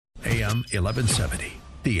AM 1170.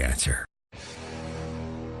 The Answer.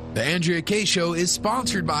 The Andrea Kaye Show is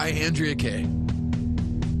sponsored by Andrea Kaye.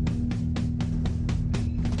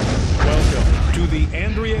 Welcome to the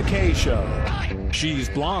Andrea Kaye Show. She's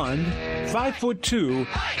blonde, 5'2",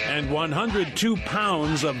 and 102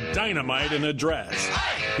 pounds of dynamite in a dress.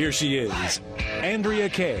 Here she is, Andrea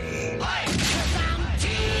Kaye.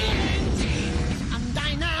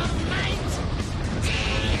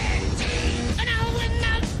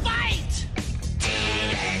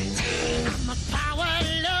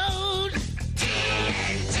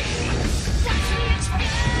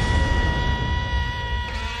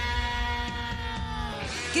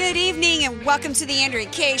 Good evening and welcome to the Andrea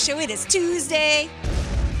Kaye Show. It is Tuesday.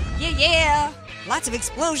 Yeah. Lots of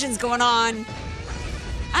explosions going on.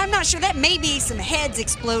 I'm not sure. That may be some heads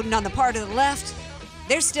exploding on the part of the left.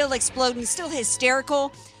 They're still exploding, still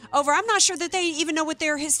hysterical over. I'm not sure that they even know what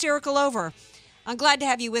they're hysterical over. I'm glad to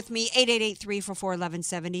have you with me.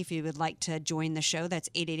 888-344-1170 if you would like to join the show. That's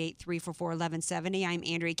 888-344-1170. I'm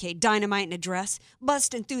Andrea Kaye, dynamite in a dress,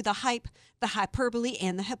 busting through the hype, the hyperbole,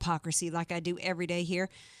 and the hypocrisy like I do every day here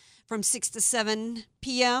from 6 to 7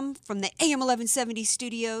 p.m. from the AM 1170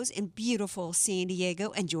 studios in beautiful San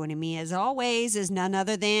Diego. And joining me, as always, is none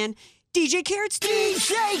other than DJ Carrot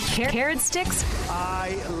Sticks. DJ Carrot Sticks.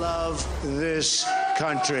 I love this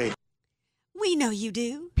country. We know you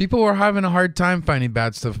do. People were having a hard time finding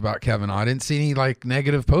bad stuff about Kavanaugh. I didn't see any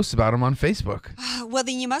negative posts about him on Facebook. Well,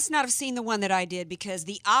 then you must not have seen the one that I did because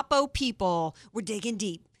the Oppo people were digging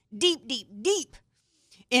deep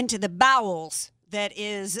into the bowels that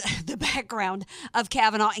is the background of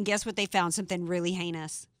Kavanaugh. And guess what they found? Something really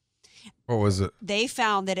heinous. What was it? They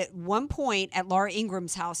found that at one point at Laura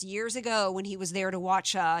Ingram's house years ago when he was there to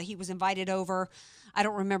watch, he was invited over. I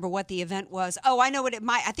don't remember what the event was. Oh, I know what it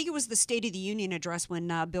might. I think it was the State of the Union address when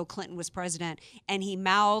Bill Clinton was president, and he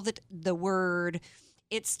mouthed the word.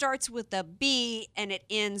 It starts with a B and it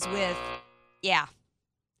ends with,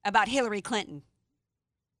 about Hillary Clinton.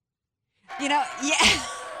 You know, yeah.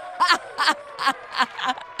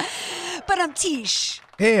 But I'm Tish.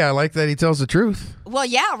 Hey, I like that he tells the truth. Well,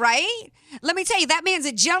 yeah, right? Let me tell you, that man's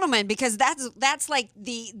a gentleman because that's like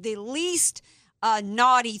the least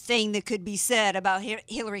naughty thing that could be said about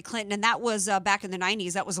Hillary Clinton. And that was back in the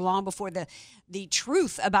 90s. That was long before the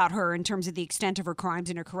truth about her in terms of the extent of her crimes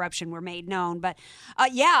and her corruption were made known. But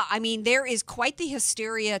I mean, there is quite the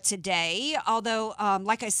hysteria today. Although,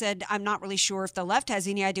 like I said, I'm not really sure if the left has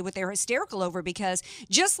any idea what they're hysterical over because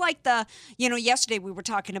just like yesterday we were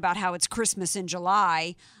talking about how it's Christmas in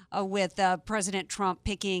July with President Trump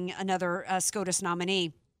picking another SCOTUS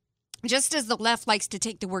nominee. Just as the left likes to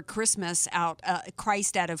take the word Christmas out,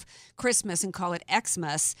 Christ out of Christmas and call it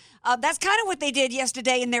Xmas, that's kind of what they did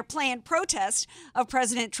yesterday in their planned protest of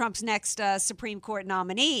President Trump's next Supreme Court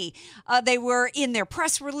nominee. They were in their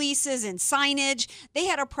press releases and signage. They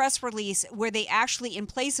had a press release where they actually, in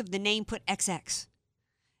place of the name, put XX.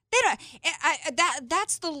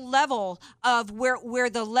 That's the level of where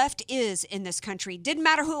the left is in this country. Didn't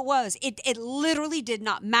matter who it was. It literally did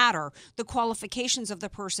not matter the qualifications of the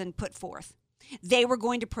person put forth. They were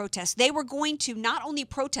going to protest. They were going to not only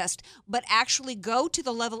protest, but actually go to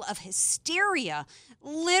the level of hysteria,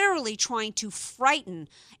 literally trying to frighten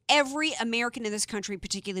every American in this country,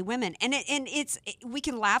 particularly women. And we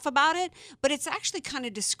can laugh about it, but it's actually kind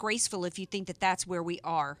of disgraceful if you think that that's where we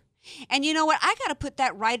are. And you know what? I got to put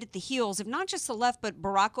that right at the heels of not just the left, but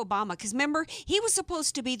Barack Obama. Because remember, he was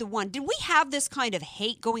supposed to be the one. Did we have this kind of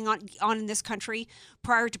hate going on in this country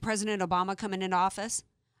prior to President Obama coming into office?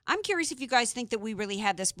 I'm curious if you guys think that we really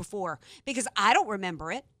had this before, because I don't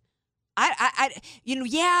remember it.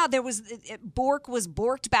 There was Bork was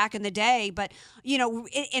borked back in the day, but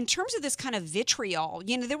in terms of this kind of vitriol,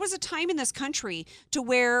 there was a time in this country to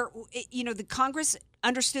where the Congress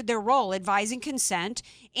understood their role, advising consent,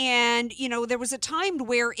 and there was a time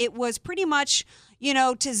where it was pretty much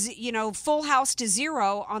full house to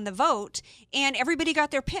zero on the vote, and everybody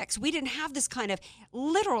got their picks. We didn't have this kind of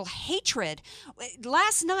literal hatred.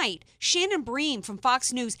 Last night, Shannon Bream from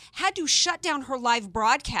Fox News had to shut down her live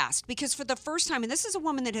broadcast because for the first time, and this is a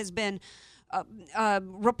woman that has been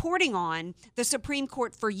reporting on the Supreme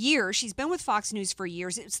Court for years. She's been with Fox News for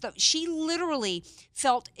years. She literally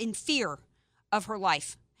felt in fear of her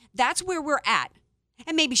life. That's where we're at.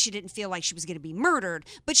 And maybe she didn't feel like she was going to be murdered,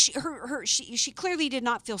 but she clearly did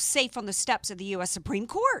not feel safe on the steps of the U.S. Supreme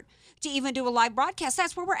Court to even do a live broadcast.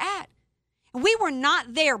 That's where we're at. And we were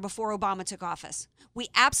not there before Obama took office. We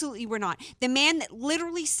absolutely were not. The man that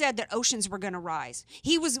literally said that oceans were going to rise.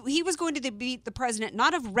 He was going to be the president,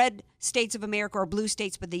 not of red states of America or blue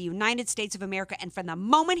states, but the United States of America. And from the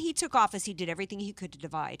moment he took office, he did everything he could to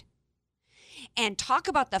divide. and talk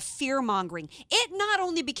about the fear mongering. It not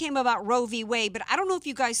only became about Roe v. Wade, but I don't know if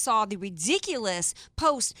you guys saw the ridiculous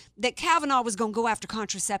post that Kavanaugh was going to go after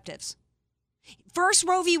contraceptives. First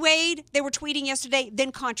Roe v. Wade, they were tweeting yesterday,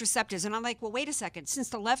 then contraceptives. And I'm like, well, wait a second. Since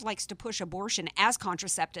the left likes to push abortion as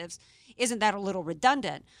contraceptives, isn't that a little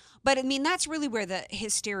redundant? But I mean, that's really where the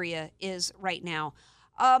hysteria is right now.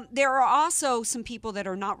 There are also some people that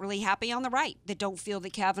are not really happy on the right that don't feel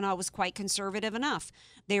that Kavanaugh was quite conservative enough.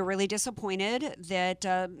 They're really disappointed that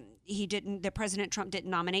that President Trump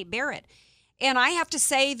didn't nominate Barrett. And I have to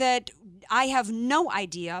say that I have no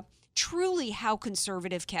idea truly how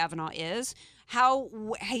conservative Kavanaugh is, how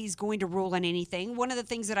he's going to rule on anything. One of the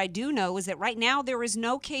things that I do know is that right now there is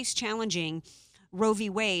no case challenging Roe v.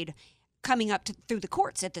 Wade coming up through the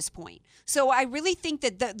courts at this point. So I really think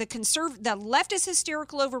that the left is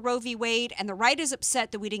hysterical over Roe v. Wade, and the right is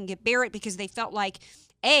upset that we didn't get Barrett because they felt like,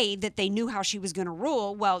 that they knew how she was going to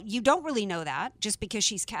rule. Well, you don't really know that. Just because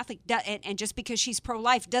she's Catholic and just because she's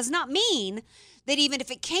pro-life does not mean that even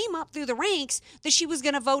if it came up through the ranks that she was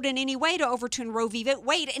going to vote in any way to overturn Roe v.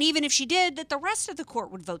 Wade. And even if she did, that the rest of the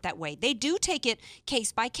court would vote that way. They do take it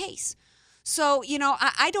case by case. So,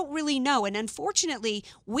 I don't really know. And unfortunately,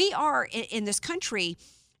 we are in this country.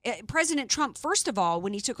 President Trump, first of all,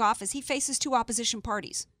 when he took office, he faces two opposition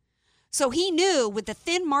parties. So he knew with the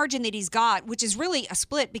thin margin that he's got, which is really a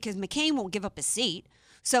split because McCain won't give up his seat.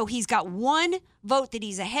 So he's got one vote that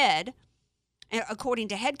he's ahead, according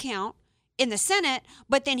to head count, in the Senate.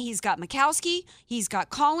 But then he's got Murkowski, he's got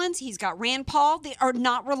Collins, he's got Rand Paul. They are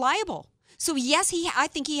not reliable. So, yes, I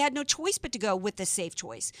think he had no choice but to go with the safe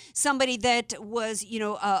choice. Somebody that was,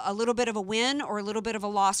 a little bit of a win or a little bit of a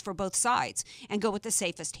loss for both sides, and go with the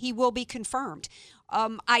safest. He will be confirmed.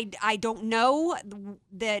 I don't know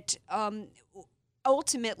that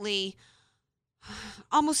ultimately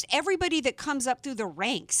almost everybody that comes up through the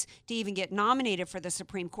ranks to even get nominated for the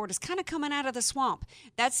Supreme Court is kind of coming out of the swamp.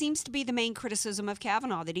 That seems to be the main criticism of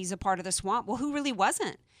Kavanaugh, that he's a part of the swamp. Well, who really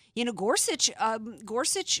wasn't? Gorsuch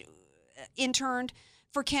interned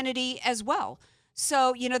for Kennedy as well.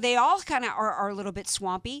 So, they all kind of are a little bit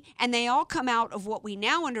swampy, and they all come out of what we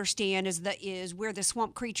now understand is where the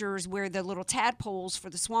swamp creatures, where the little tadpoles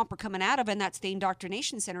for the swamp are coming out of, and that's the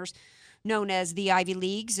indoctrination centers known as the Ivy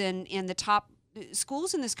Leagues and the top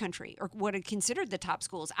schools in this country, or what are considered the top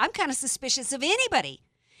schools. I'm kind of suspicious of anybody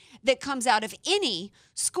that comes out of any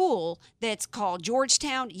school that's called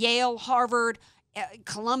Georgetown, Yale, Harvard,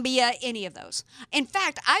 Columbia, any of those. In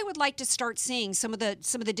fact, I would like to start seeing some of the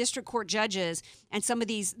district court judges and some of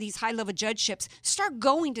these high-level judgeships start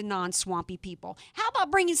going to non-swampy people. How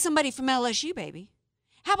about bringing somebody from LSU, baby?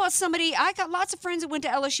 How about somebody, I got lots of friends that went to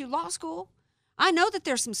LSU Law School. I know that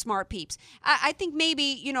there's some smart peeps. I think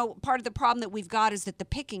maybe, part of the problem that we've got is that the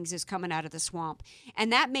pickings is coming out of the swamp.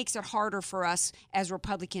 And that makes it harder for us as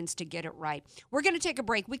Republicans to get it right. We're going to take a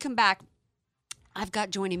break. We come back. I've got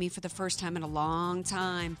joining me for the first time in a long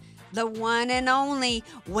time, the one and only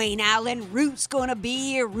Wayne Allen. Root's going to be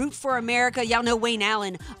here. Root for America. Y'all know Wayne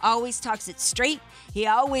Allen always talks it straight. He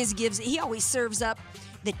always serves up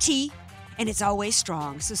the tea, and it's always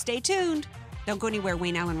strong. So stay tuned. Don't go anywhere.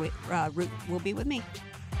 Wayne Allen Root will be with me.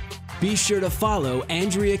 Be sure to follow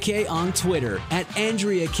Andrea Kaye on Twitter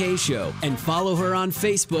 @Andrea Kaye Show, and follow her on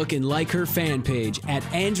Facebook and like her fan page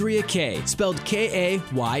 @Andrea Kaye, spelled Kaye.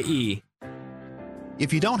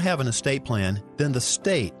 If you don't have an estate plan, then the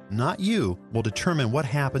state, not you, will determine what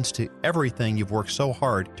happens to everything you've worked so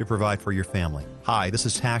hard to provide for your family. Hi, this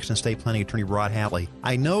is tax and estate planning attorney Rod Hatley.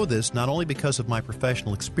 I know this not only because of my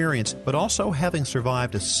professional experience, but also having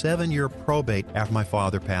survived a 7-year probate after my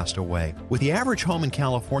father passed away. With the average home in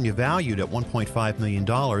California valued at $1.5 million,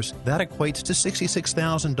 that equates to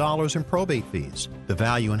 $66,000 in probate fees. The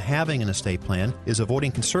value in having an estate plan is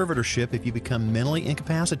avoiding conservatorship if you become mentally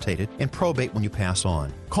incapacitated, and probate when you pass on.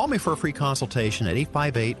 Call me for a free consultation at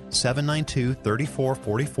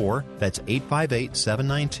 858-792-3444. That's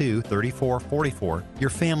 858-792-3444. Your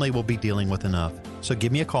family will be dealing with enough. So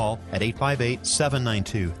give me a call at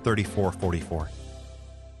 858-792-3444.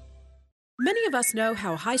 Many of us know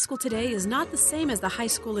how high school today is not the same as the high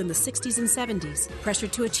school in the 60s and 70s. Pressure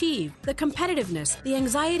to achieve, the competitiveness, the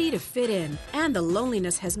anxiety to fit in, and the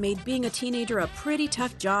loneliness has made being a teenager a pretty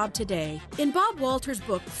tough job today. In Bob Walter's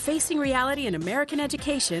book, Facing Reality in American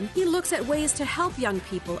Education, he looks at ways to help young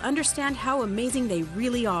people understand how amazing they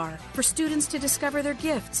really are, for students to discover their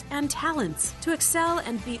gifts and talents, to excel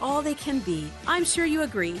and be all they can be. I'm sure you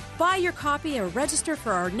agree. Buy your copy or register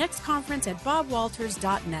for our next conference at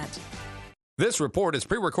bobwalters.net. This report is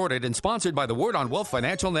pre-recorded and sponsored by the Word on Wealth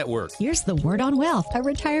Financial Network. Here's the Word on Wealth, a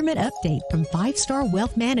retirement update from 5-star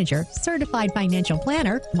wealth manager, certified financial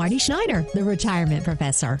planner, Marty Schneider, the retirement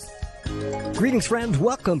professor. Greetings, friends.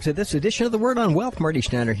 Welcome to this edition of the Word on Wealth. Marty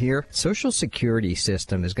Schneider here. Social Security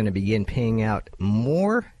system is going to begin paying out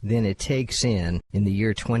more than it takes in the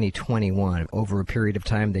year 2021. Over a period of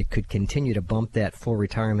time, they could continue to bump that full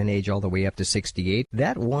retirement age all the way up to 68.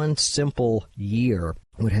 That one simple year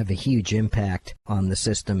would have a huge impact on the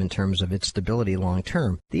system in terms of its stability long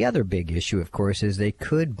term. The other big issue, of course, is they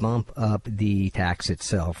could bump up the tax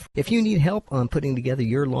itself. If you need help on putting together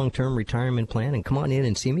your long-term retirement plan, and come on in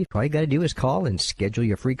and see me, all you got to do is call and schedule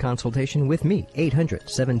your free consultation with me.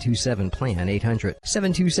 800-727-PLAN,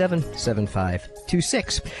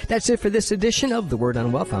 800-727-7526. That's it for this edition of The Word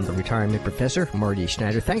on Wealth. I'm the retirement professor, Marty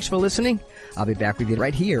Schneider. Thanks for listening. I'll be back with you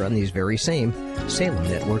right here on these very same Salem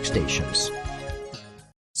Network stations.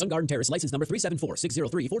 Sun Garden Terrace, license number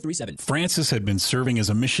 374-603-437. Francis had been serving as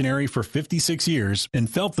a missionary for 56 years and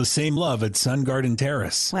felt the same love at Sun Garden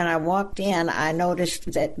Terrace. When I walked in, I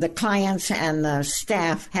noticed that the clients and the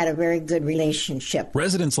staff had a very good relationship.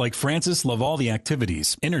 Residents like Francis love all the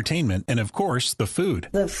activities, entertainment, and of course, the food.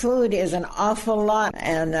 The food is an awful lot,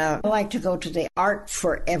 and I like to go to the art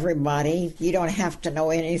for everybody. You don't have to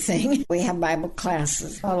know anything. We have Bible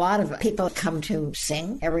classes. A lot of people come to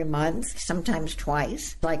sing every month, sometimes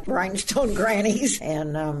twice, like rhinestone grannies,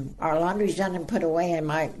 and our laundry's done and put away, and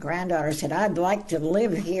my granddaughter said, I'd like to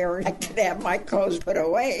live here. I could have my clothes put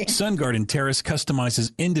away. Sun Garden Terrace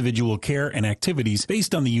customizes individual care and activities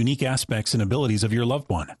based on the unique aspects and abilities of your loved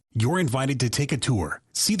one. You're invited to take a tour,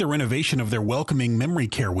 see the renovation of their welcoming memory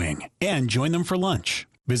care wing, and join them for lunch.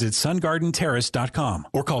 Visit sungardenterrace.com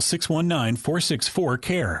or call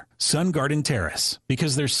 619-464-CARE. Sun Garden Terrace,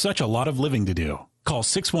 because there's such a lot of living to do. Call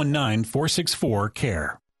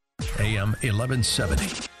 619-464-CARE. AM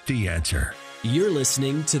 1170, The Answer. You're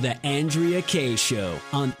listening to the Andrea Kaye Show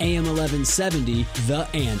on AM 1170, The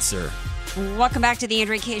Answer. Welcome back to the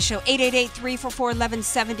Andrea Kaye Show,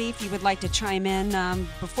 888-344-1170 if you would like to chime in.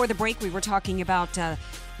 Before the break, we were talking about the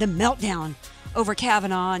meltdown over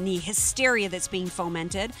Kavanaugh and the hysteria that's being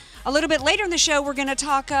fomented. A little bit later in the show, we're going to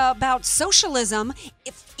talk about socialism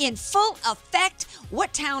in full effect.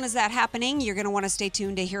 What town is that happening? You're going to want to stay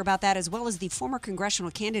tuned to hear about that, as well as the former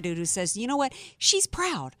congressional candidate who says, you know what, she's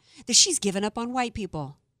proud that she's given up on white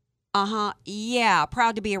people. Yeah,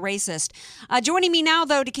 proud to be a racist. Joining me now,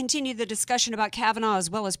 though, to continue the discussion about Kavanaugh, as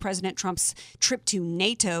well as President Trump's trip to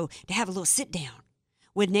NATO to have a little sit-down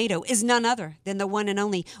with NATO, is none other than the one and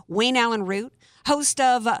only Wayne Allen Root, host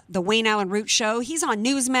of the Wayne Allen Root Show. He's on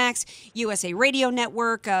Newsmax, USA Radio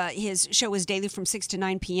Network. His show is daily from 6 to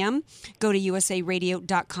 9 p.m. Go to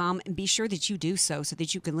usaradio.com and be sure that you do so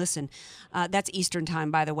that you can listen. That's Eastern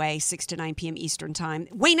time, by the way, 6 to 9 p.m. Eastern time.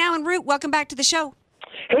 Wayne Allen Root, welcome back to the show.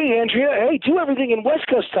 Hey, Andrea. Hey, do everything in West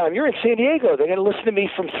Coast time. You're in San Diego. They're going to listen to me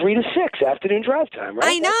from 3 to 6 afternoon drive time, right?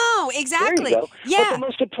 I know, exactly. There you go. Yeah. But the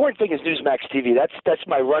most important thing is Newsmax TV. That's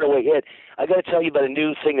my runaway hit. I got to tell you about a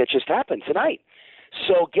new thing that just happened tonight.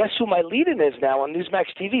 So guess who my lead-in is now on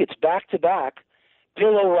Newsmax TV? It's back-to-back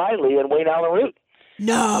Bill O'Reilly and Wayne Allen Root.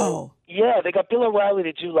 No. Yeah, they got Bill O'Reilly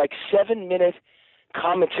to do like 7-minute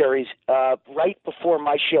commentaries right before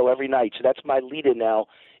my show every night. So that's my lead-in now,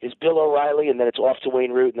 is Bill O'Reilly, and then it's off to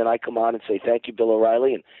Wayne Root, and then I come on and say, thank you, Bill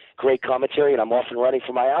O'Reilly, and great commentary, and I'm off and running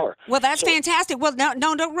for my hour. Well, that's fantastic. Well, no,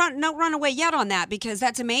 don't run away yet on that, because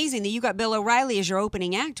that's amazing that you got Bill O'Reilly as your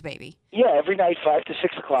opening act, baby. Yeah, every night, 5 to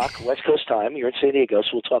 6 o'clock, West Coast time. You're in San Diego, so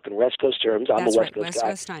we'll talk in West Coast terms. I'm That's the West right, Coast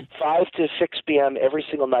West guy. Coast time. 5 to 6 p.m. every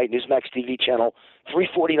single night, Newsmax TV channel,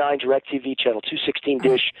 349 DirecTV channel, 216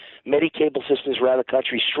 Dish, many cable systems around the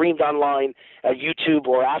country, streamed online at YouTube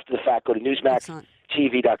or after the fact. Go to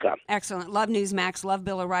NewsmaxTV.com. Excellent. Love Newsmax. Love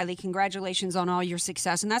Bill O'Reilly. Congratulations on all your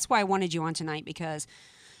success. And that's why I wanted you on tonight, because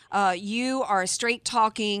you are a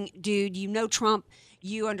straight-talking dude. You know Trump.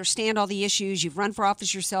 You understand all the issues. You've run for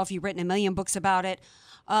office yourself. You've written a million books about it.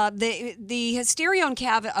 The hysteria on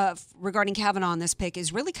regarding Kavanaugh on this pick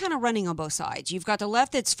is really kind of running on both sides. You've got the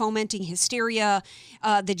left that's fomenting hysteria.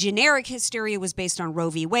 The generic hysteria was based on Roe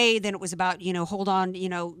v. Wade. Then it was about, hold on,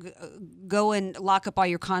 go and lock up all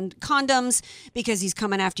your condoms because he's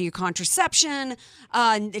coming after your contraception.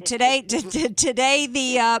 Today,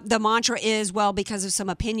 the mantra is, well, because of some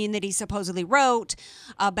opinion that he supposedly wrote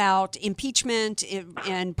about impeachment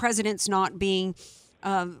and presidents not being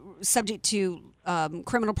subject to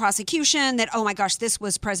criminal prosecution, that, oh my gosh, this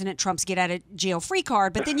was President Trump's get out of jail free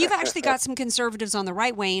card. But then you've actually got some conservatives on the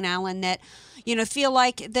right, Wayne Allen, that, feel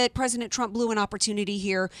like that President Trump blew an opportunity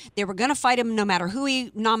here. They were going to fight him no matter who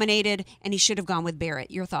he nominated, and he should have gone with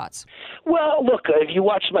Barrett. Your thoughts? Well, look, if you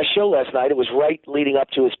watched my show last night, it was right leading up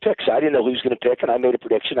to his picks. I didn't know who he was going to pick, and I made a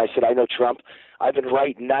prediction. I said, I know Trump. I've been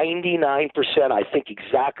right 99%. I think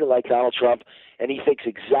exactly like Donald Trump, and he thinks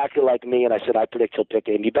exactly like me, and I said, I predict he'll pick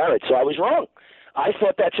Amy Barrett. So I was wrong. I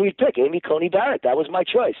thought that's who he'd pick, Amy Coney Barrett. That was my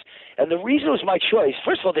choice. And the reason it was my choice,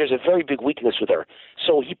 first of all, there's a very big weakness with her.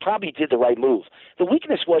 So he probably did the right move. The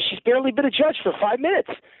weakness was she's barely been a judge for 5 minutes.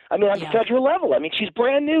 I mean, on the federal level. I mean, she's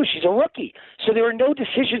brand new. She's a rookie. So there are no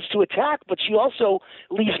decisions to attack, but she also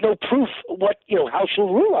leaves no proof how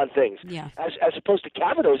she'll rule on things. Yeah. As opposed to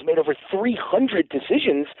Kavanaugh, who's made over 300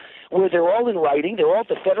 decisions where they're all in writing. They're all at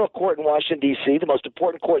the federal court in Washington, D.C., the most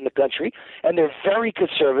important court in the country, and they're very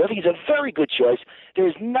conservative. He's a very good choice.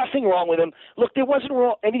 There's nothing wrong with him. Look, there wasn't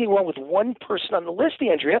anything wrong with one person on the list,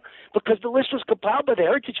 Andrea, because the list was compiled by the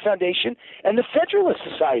Heritage Foundation and the Federalist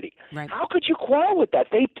Society. Right. How could you quarrel with that?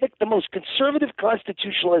 They picked the most conservative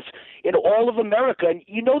constitutionalists in all of America, and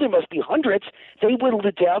there must be hundreds. They whittled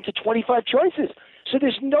it down to 25 choices. So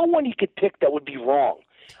there's no one you could pick that would be wrong.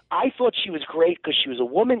 I thought she was great because she was a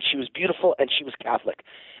woman, she was beautiful, and she was Catholic.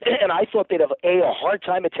 And I thought they'd have, A, a hard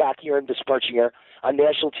time attacking her and besmirching her on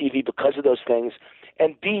national TV because of those things,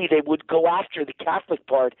 and B, they would go after the Catholic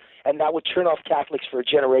part, and that would turn off Catholics for a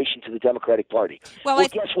generation to the Democratic Party. Well,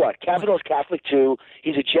 guess what? Kavanaugh's Catholic, too.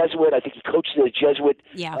 He's a Jesuit. I think he coached at a Jesuit.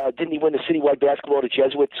 Yeah. Didn't he win the citywide basketball at a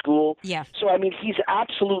Jesuit school? Yeah. So, I mean, he's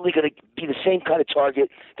absolutely going to be the same kind of target.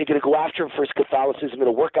 They're going to go after him for his Catholicism.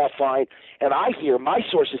 It'll work out fine. And I hear my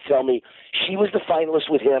sources tell me she was the finalist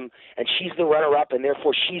with him, and she's the runner-up, and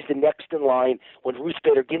therefore she's the next in line. When Ruth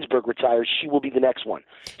Bader Ginsburg retires, she will be the next one.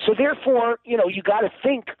 So, therefore, you got to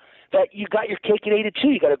think that you got your cake and ate it too.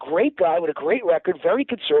 You got a great guy with a great record, very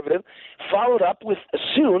conservative, followed up with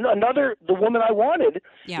soon the woman I wanted,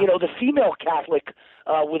 the female Catholic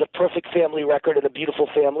with a perfect family record and a beautiful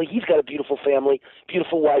family. He's got a beautiful family,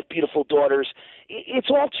 beautiful wife, beautiful daughters. It's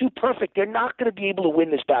all too perfect. They're not going to be able to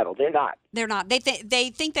win this battle. They're not. They're not. They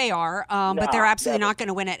think they are, but they're absolutely not going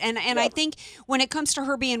to win it. And I think when it comes to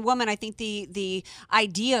her being woman, I think the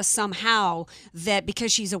idea somehow that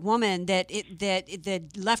because she's a woman that the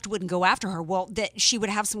left wouldn't go after her, well, that she would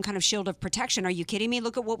have some kind of shield of protection. Are you kidding me?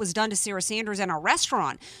 Look at what was done to Sarah Sanders in a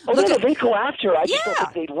restaurant. Oh, no, they'd go after her. I just don't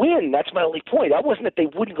think they'd win. That's my only point. That wasn't that they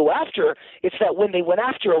wouldn't go after her. It's that when they went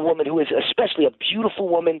after a woman who is especially a beautiful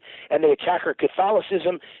woman and they attack her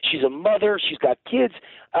Catholicism, she's a mother, she's got kids,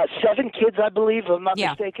 7 kids, I believe, if I'm not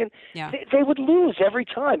mistaken. Yeah. They would lose every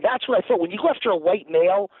time. That's what I thought. When you go after a white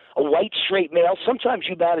male, a white straight male, sometimes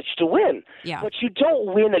you manage to win. Yeah. But you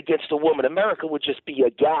don't win against a woman. America would just be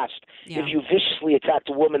aghast if you viciously attacked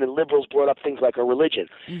a woman and liberals brought up things like her religion.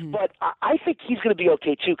 Mm-hmm. But I think he's going to be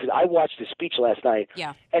okay, too, because I watched his speech last night,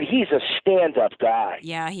 and he's a stand-up guy.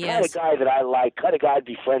 Yeah, he kind is. of guy that I like, kind of guy I'd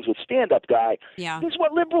be friends with, stand-up guy. Yeah. This is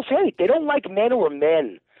what liberals hate. They don't like men who are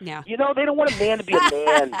men. Yeah. They don't want a man to be a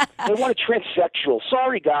man. They want a transsexual.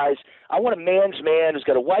 Sorry, guys. I want a man's man who's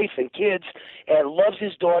got a wife and kids and loves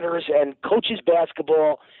his daughters and coaches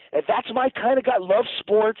basketball. And that's my kind of guy. Loves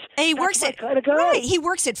sports. And he works at kind of guy. Right. He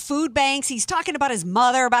works at food banks. He's talking about his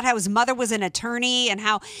mother, about how his mother was an attorney and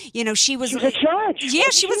how she was a judge. Yeah,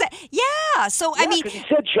 she was. So I mean, he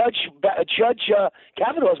said Judge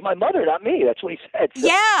Kavanaugh is my mother, not me. That's what he said. So.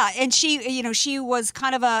 Yeah, and she was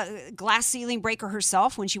kind of a glass ceiling breaker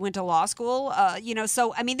herself when she went to law school.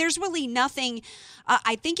 So I mean, there's really nothing.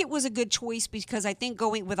 I think it was a good choice because I think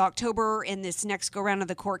going with October and this next go round of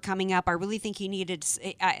the court coming up, I really think he needed.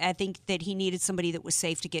 I think that he needed somebody that was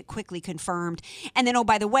safe to get quickly confirmed. And then, oh,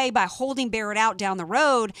 by the way, by holding Barrett out down the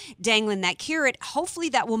road, dangling that carrot, hopefully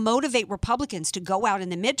that will motivate Republicans to go out in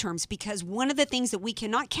the midterms, because one of the things that we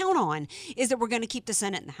cannot count on is that we're going to keep the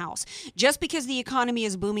Senate and the House. Just because the economy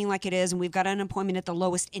is booming like it is and we've got unemployment at the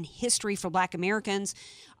lowest in history for Black Americans,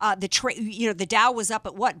 the Dow was up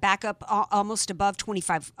at back up almost above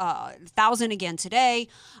 25,000 again today.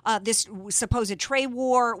 This supposed trade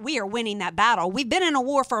war, we are winning that battle. We've been in a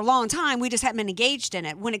war for a long time. We just haven't been engaged in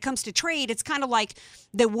it. When it comes to trade, it's kind of like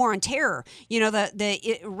the war on terror.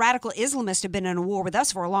 The radical Islamists have been in a war with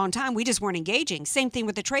us for a long time. We just weren't engaging. Same thing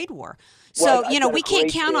with the trade war. So, we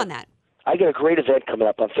can't count on that. I got a great event coming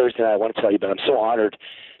up on Thursday night I want to tell you about. I'm so honored.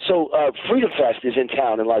 So Freedom Fest is in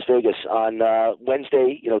town in Las Vegas on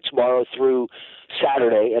Wednesday, tomorrow through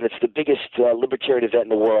Saturday, and it's the biggest libertarian event in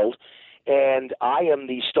the world. And I am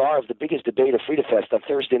the star of the biggest debate of Freedom Fest on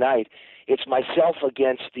Thursday night. It's myself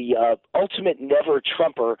against the ultimate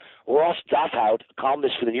never-Trumper, Ross Douthat,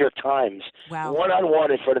 columnist for the New York Times. Wow.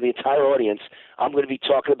 One-on-one in front of the entire audience. I'm going to be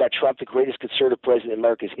talking about Trump, the greatest conservative president in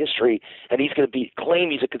America's history, and he's going to claim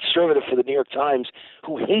he's a conservative for the New York Times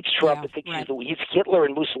who hates Trump and thinks he's Hitler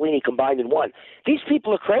and Mussolini combined in one. These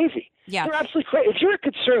people are crazy. Yeah. They're absolutely crazy. If you're a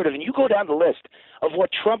conservative and you go down the list of what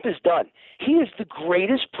Trump has done, he is the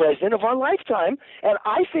greatest president of our lifetime, and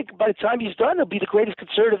I think by the time he's done, he'll be the greatest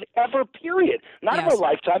conservative ever, period. Not of our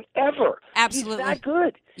lifetime, ever. Absolutely. He's that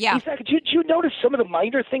good. Yeah. He's that good. Did you notice some of the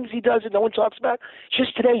minor things he does that no one talks about?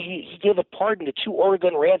 Just today, he gave a pardon to 2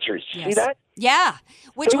 Oregon ranchers. Did you see that? Yeah.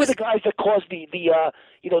 They were the guys that caused the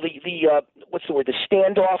what's the word, the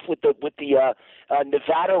standoff with the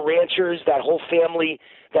Nevada ranchers, that whole family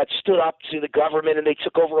that stood up to the government, and they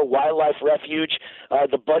took over a wildlife refuge,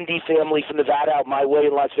 the Bundy family from Nevada out my way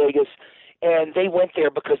in Las Vegas. And they went there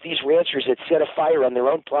because these ranchers had set a fire on their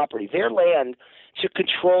own property, their land, to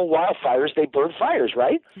control wildfires. They burned fires,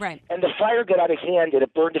 right? Right. And the fire got out of hand, and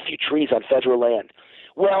it burned a few trees on federal land.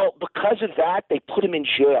 Well, because of that, they put him in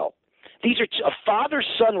jail. These are a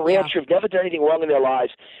father-son rancher who've never done anything wrong in their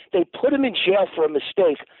lives. They put him in jail for a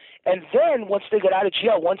mistake. And then once they got out of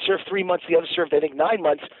jail, one served 3 months, the other served, I think, 9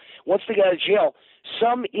 months. Once they got out of jail,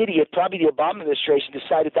 some idiot, probably the Obama administration,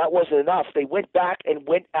 decided that wasn't enough. They went back and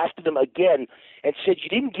went after them again and said, you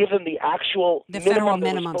didn't give them the actual minimum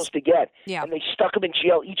they were supposed to get. Yeah. And they stuck them in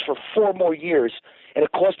jail each for 4 more years, and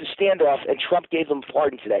it caused a standoff, and Trump gave them a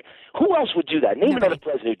pardon today. Who else would do that? Name another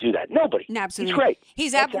president who'd do that. Nobody. Absolutely.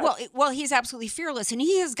 He's great. He's absolutely fearless, and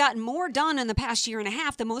he has gotten more done in the past year and a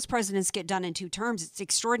half than most presidents get done in 2 terms. It's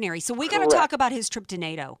extraordinary. So we got to talk about his trip to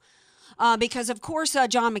NATO. Because, of course,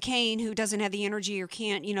 John McCain, who doesn't have the energy or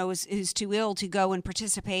can't, is too ill to go and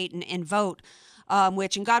participate and vote,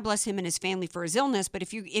 and God bless him and his family for his illness. But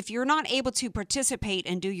if you're not able to participate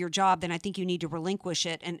and do your job, then I think you need to relinquish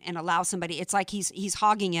it and allow somebody. It's like he's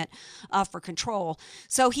hogging it for control.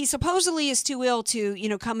 So he supposedly is too ill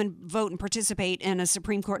to, come and vote and participate in a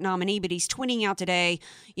Supreme Court nominee, but he's tweeting out today,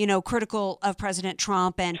 critical of President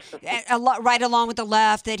Trump and right along with the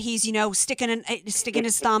left that he's, sticking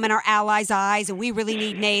his thumb in our allies' eyes and we really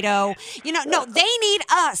need NATO. No, they need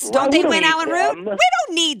us. Don't they win out en route? We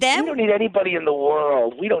don't need them. We don't need anybody in the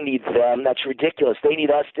world. We don't need them. That's ridiculous. They need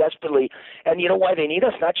us desperately. And you know why they need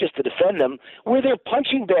us? Not just to defend them. We're their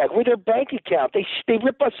punching bag. We're their bank account. They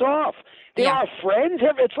rip us off. They are friends.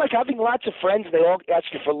 It's like having lots of friends. They all ask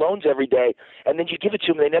you for loans every day, and then you give it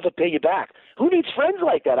to them. They never pay you back. Who needs friends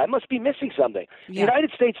like that? I must be missing something. The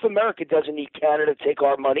United States of America doesn't need Canada to take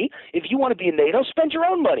our money. If you want to be in NATO, spend your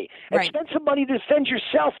own money. And spend some money to defend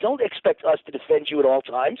yourself. Don't expect us to defend you at all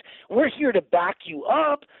times. We're here to back you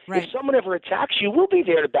up. If someone ever attacks you, we'll be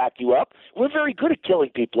there to back you up. We're very good at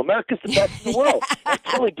killing people. America's the best in the world at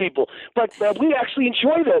killing people. But we actually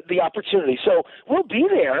enjoy the opportunity. So we'll be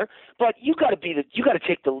there. But you got to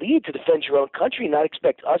take the lead to defend your own country and not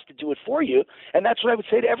expect us to do it for you. And that's what I would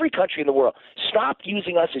say to every country in the world. Stop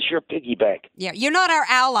using us as your piggy bank. Yeah, you're not our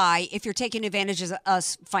ally if you're taking advantage of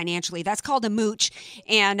us financially. That's called a mooch,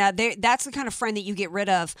 and that's the kind of friend that you get rid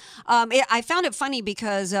of. I found it funny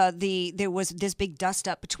because there was this big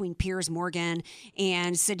dust-up between Piers Morgan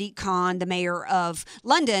and Sadiq Khan, the mayor of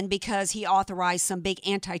London, because he authorized some big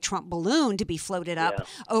anti-Trump balloon to be floated up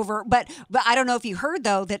over. But I don't know if you heard,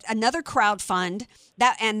 though, that another crowd fund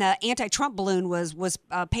and the anti-Trump balloon was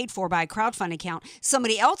paid for by a crowdfund account.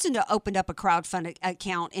 Somebody else opened up a crowdfund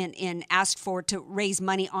account and asked to raise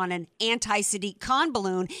money on an anti-Sadiq Khan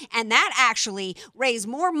balloon, and that actually raised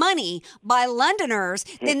more money by Londoners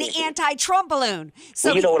than the anti-Trump balloon. So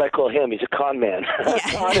well, you know what I call him? He's a con man.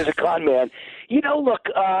 Khan is a con man. Look,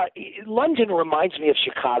 London reminds me of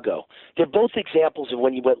Chicago. They're both examples of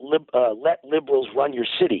when you let liberals run your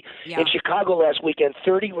city. In Chicago last weekend,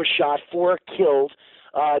 30 were shot, 4 killed.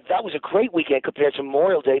 That was a great weekend compared to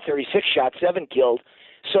Memorial Day, 36 shot, 7 killed.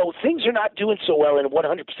 So things are not doing so well in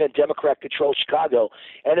 100% Democrat-controlled Chicago.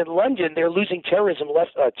 And in London, they're losing tourism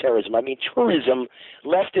left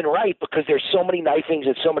and right because there's so many knifings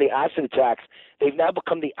and so many acid attacks. They've now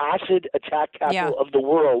become the acid attack capital of the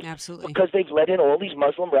world because they've let in all these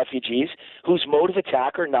Muslim refugees whose mode of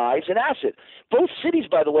attack are knives and acid. Both cities,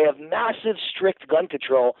 by the way, have massive, strict gun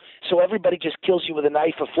control, so everybody just kills you with a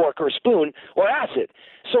knife, a fork, or a spoon, or acid.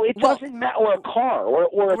 So it doesn't matter, or a car,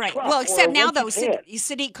 or a truck. Well, except now, though,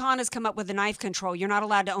 Sadiq Khan has come up with a knife control. You're not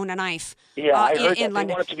allowed to own a knife. Yeah, I heard that. In London.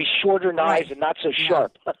 They want it to be shorter knives and not so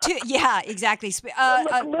sharp. Yeah, exactly.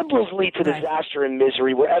 Liberals lead to disaster and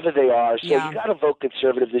misery wherever they are, so you got to vote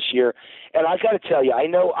conservative this year. And I've got to tell you,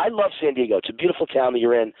 I love San Diego. It's a beautiful town that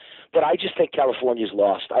you're in. But I just think California's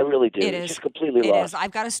lost. I really do. It's just completely lost. It is.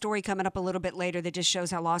 I've got a story coming up a little bit later that just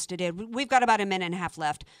shows how lost it is. We've got about a minute and a half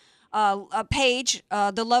left. Page,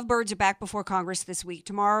 the Lovebirds are back before Congress this week.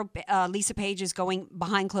 Tomorrow, Lisa Page is going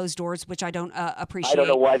behind closed doors, which I don't appreciate. I don't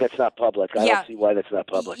know why that's not public. I don't see why that's not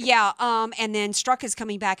public. Yeah, and then Strzok is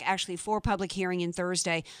coming back actually for public hearing on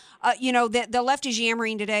Thursday. The left is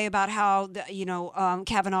yammering today about how,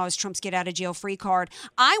 Kavanaugh is Trump's get-out-of-jail-free card.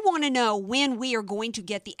 I want to know when we are going to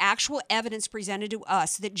get the actual evidence presented to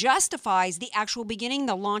us that justifies the actual beginning,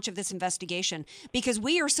 the launch of this investigation, because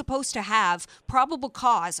we are supposed to have probable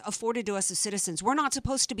cause afforded to us as citizens. We're not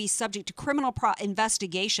supposed to be subject to criminal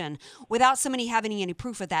investigation without somebody having any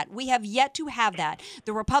proof of that. We have yet to have that.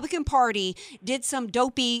 The Republican Party did some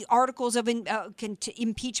dopey articles of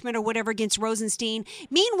impeachment or whatever against Rosenstein.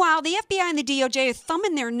 Meanwhile, the FBI and the DOJ are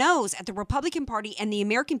thumbing their nose at the Republican Party and the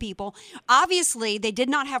American people. Obviously, they did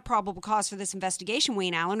not have probable cause for this investigation,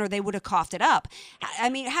 Wayne Allen, or they would have coughed it up. I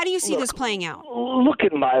mean, how do you see this playing out? Look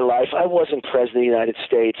at my life. I wasn't president of the United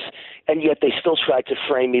States, and yet they still tried to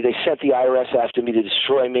frame me. They sent the IRS after me to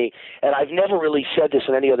destroy me. And I've never really said this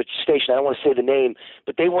on any other station. I don't want to say the name,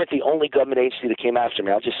 but they weren't the only government agency that came after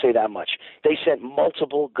me. I'll just say that much. They sent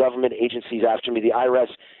multiple government agencies after me. The IRS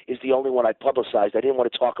is the only one I publicized. I didn't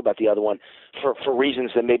want to talk about the other one for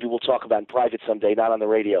reasons that maybe we'll talk about in private someday, not on the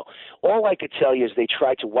radio. All I could tell you is they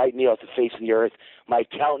tried to wipe me off the face of the earth. My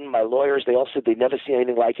accountant, my lawyers, they all said they'd never seen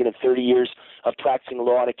anything like it in 30 years of practicing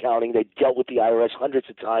law and accounting. They dealt with the IRS hundreds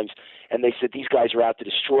of times, and they said, these guys are out to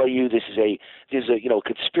destroy you. This is a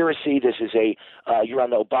conspiracy. This is you're on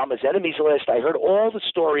the Obama's enemies list. I heard all the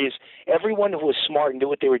stories. Everyone who was smart and knew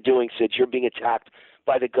what they were doing said, you're being attacked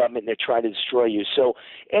by the government and they're trying to destroy you. So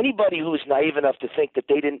anybody who is naive enough to think that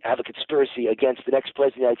they didn't have a conspiracy against the next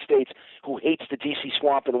president of the United States who hates the D.C.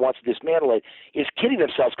 swamp and wants to dismantle it is kidding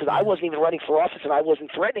themselves, because I wasn't even running for office and I wasn't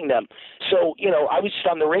threatening them. So, I was just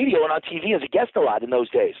on the radio and on TV as a guest a lot in those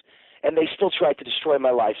days. And they still tried to destroy my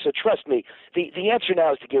life. So trust me, the answer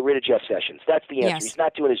now is to get rid of Jeff Sessions. That's the answer. Yes. He's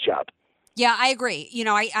not doing his job. Yeah, I agree.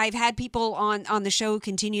 I've had people on the show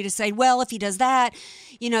continue to say, well, if he does that,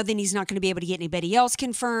 then he's not going to be able to get anybody else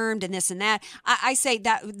confirmed and this and that. I say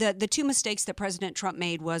that the two mistakes that President Trump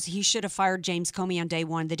made was he should have fired James Comey on day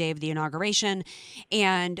one, the day of the inauguration,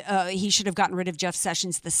 and he should have gotten rid of Jeff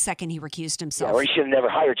Sessions the second he recused himself. Yeah, or he should have never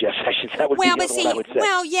hired Jeff Sessions. That would be the other one I would say.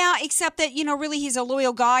 Well, yeah, except that, really he's a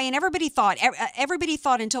loyal guy, and everybody thought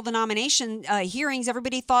until the nomination hearings,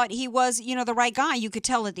 everybody thought he was, the right guy. You could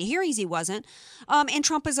tell at the hearings he wasn't. And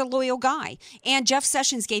Trump is a loyal guy. And Jeff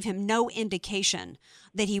Sessions gave him no indication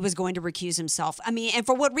that he was going to recuse himself. I mean, and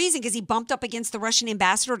for what reason? Because he bumped up against the Russian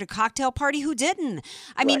ambassador at a cocktail party? Who didn't?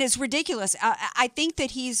 I mean, it's ridiculous. I think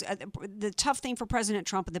that he's the tough thing for President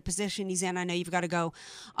Trump and the position he's in. I know you've got to go.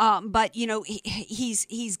 But,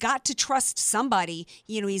 he's got to trust somebody.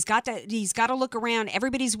 He's got to look around.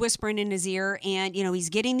 Everybody's whispering in his ear, and, he's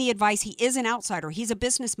getting the advice. He is an outsider. He's a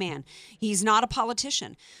businessman. He's not a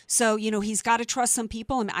politician. So, he's got to trust some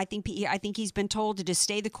people. And I think he's been told to just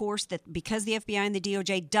stay the course, that because the FBI and the DOJ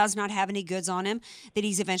does not have any goods on him, that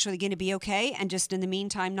he's eventually going to be okay, and just in the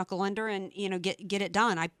meantime knuckle under and get it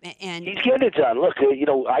done. He's getting it done. Look,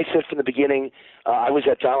 I said from the beginning, I was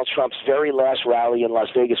at Donald Trump's very last rally in Las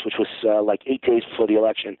Vegas, which was like 8 days before the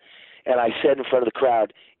election, and I said in front of the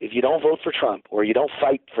crowd, if you don't vote for Trump, or you don't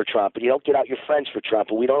fight for Trump, and you don't get out your friends for Trump,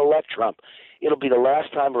 and we don't elect Trump, it'll be the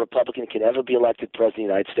last time a Republican can ever be elected president of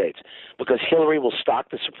the United States, because Hillary will stock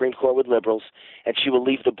the Supreme Court with liberals, and she will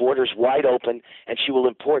leave the borders wide open, and she will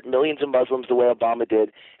import millions of Muslims the way Obama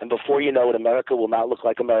did, and before you know it, America will not look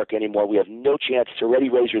like America anymore. We have no chance. It's already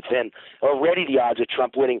razor thin. Already the odds of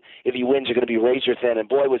Trump winning, if he wins, are going to be razor thin, and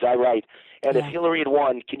boy, was I right. And if Hillary had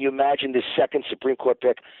won, can you imagine this second Supreme Court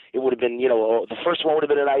pick? It would have been, the first one would have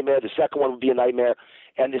been a nightmare, the second one would be a nightmare,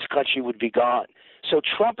 and this country would be gone. So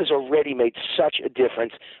Trump has already made such a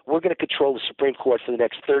difference. We're going to control the Supreme Court for the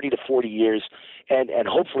next 30 to 40 years, and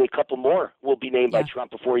hopefully a couple more will be named by Trump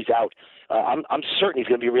before he's out. I'm certain he's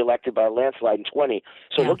going to be reelected by a landslide in 20.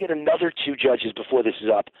 So he'll get another 2 judges before this is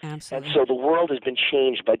up. Absolutely. And so the world has been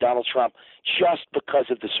changed by Donald Trump just because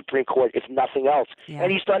of the Supreme Court, if nothing else. Yeah.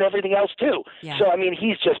 And he's done everything else too. Yeah. So,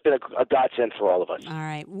 he's just been a godsend for all of us. All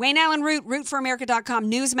right. Wayne Allen Root, rootforamerica.com,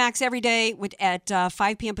 Newsmax every day at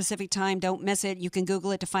 5 p.m. Pacific time. Don't miss it. You can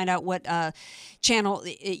Google it to find out what channel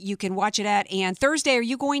you can watch it at. And Thursday, are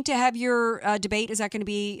you going to have your debate debate? Is that going to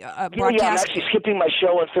be broadcast? Yeah, I'm actually skipping my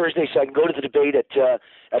show on Thursday so I can go to the debate at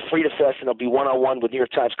Frida Fest, and it'll be one-on-one with New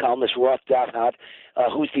York Times columnist Roth Douthat,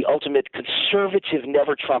 who's the ultimate conservative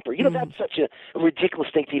never-Trumper. You know, that's such a ridiculous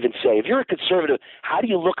thing to even say. If you're a conservative, how do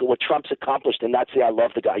you look at what Trump's accomplished and not say, I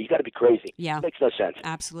love the guy? You got to be crazy. Yeah. It makes no sense.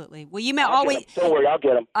 Absolutely. Well, you may always... Don't worry, I'll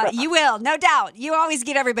get him. You will, no doubt. You always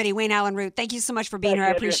get everybody, Wayne Allen Root. Thank you so much for being here. I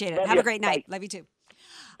appreciate it. Have a great night. Love you too.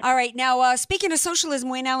 All right. Now, speaking of socialism,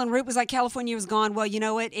 Wayne Allen Root was like California was gone. Well, you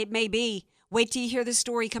know what? It may be. Wait till you hear this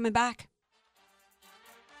story coming back.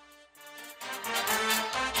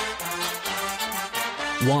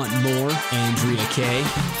 Want more Andrea Kaye?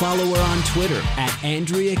 Follow her on Twitter at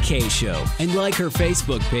Andrea Kaye Show and like her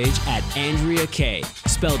Facebook page at Andrea Kaye,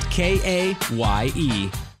 spelled Kaye.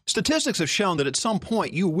 Statistics have shown that at some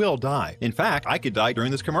point you will die. In fact, I could die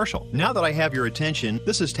during this commercial. Now that I have your attention,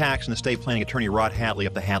 this is tax and estate planning attorney Rod Hadley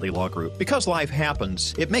of the Hadley Law Group. Because life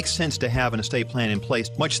happens, it makes sense to have an estate plan in place,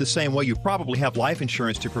 much the same way you probably have life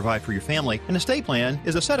insurance to provide for your family. An estate plan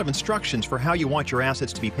is a set of instructions for how you want your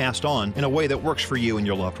assets to be passed on in a way that works for you and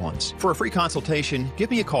your loved ones. For a free consultation,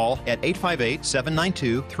 give me a call at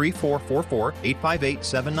 858-792-3444,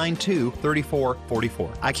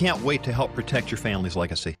 858-792-3444. I can't wait to help protect your family's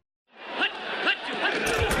legacy.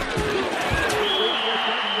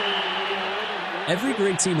 Every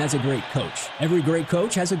great team has a great coach. Every great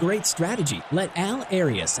coach has a great strategy. Let Al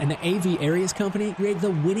Arias and the AV Arias Company create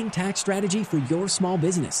the winning tax strategy for your small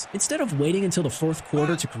business. Instead of waiting until the fourth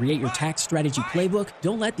quarter to create your tax strategy playbook,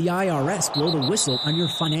 don't let the IRS blow the whistle on your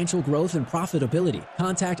financial growth and profitability.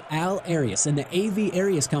 Contact Al Arias and the AV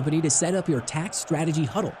Arias Company to set up your tax strategy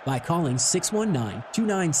huddle by calling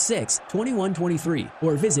 619-296-2123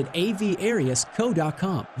 or visit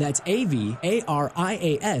avariasco.com. That's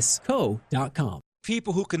avariasco.com.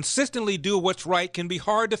 People who consistently do what's right can be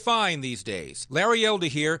hard to find these days. Larry Elder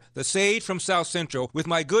here, the sage from South Central, with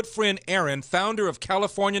my good friend Aaron, founder of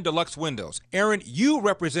California Deluxe Windows. Aaron, you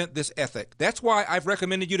represent this ethic. That's why I've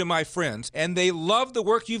recommended you to my friends, and they love the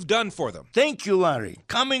work you've done for them. Thank you, Larry.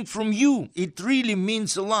 Coming from you, it really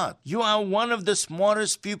means a lot. You are one of the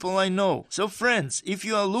smartest people I know. So friends, if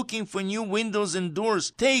you are looking for new windows and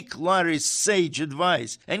doors, take Larry's sage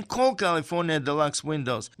advice and call California Deluxe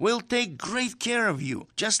Windows. We'll take great care of you,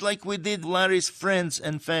 just like we did Larry's friends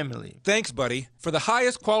and family. Thanks, buddy. For the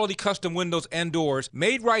highest quality custom windows and doors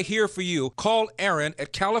made right here for you, call Aaron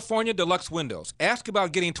at California Deluxe Windows. Ask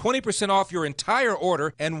about getting 20% off your entire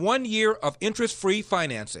order and 1 year of interest-free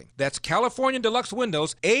financing. That's California Deluxe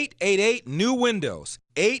Windows, 888-NEW-WINDOWS.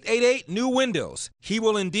 888-NEW-WINDOWS. He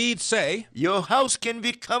will indeed say, your house can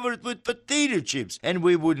be covered with potato chips, and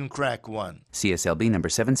we wouldn't crack one. CSLB number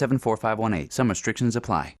 774518. Some restrictions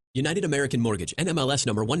apply. United American Mortgage, NMLS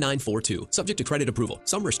number 1942. Subject to credit approval.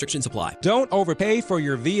 Some restrictions apply. Don't overpay for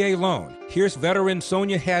your VA loan. Here's veteran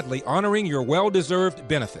Sonia Hadley honoring your well-deserved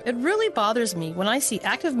benefit. It really bothers me when I see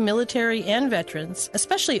active military and veterans,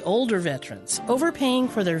 especially older veterans, overpaying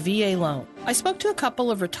for their VA loan. I spoke to a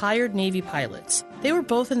couple of retired Navy pilots. They were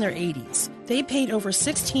both in their 80s. They paid over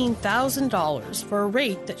 $16,000 for a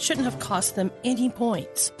rate that shouldn't have cost them any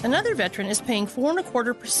points. Another veteran is paying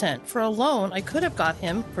 4.25% for a loan I could have got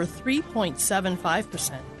him for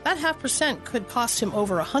 3.75%. That 0.5% could cost him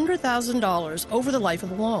over $100,000 over the life of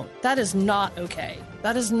the loan. That is not okay.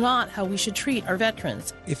 That is not how we should treat our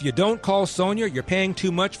veterans. If you don't call Sonia, you're paying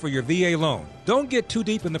too much for your VA loan. Don't get too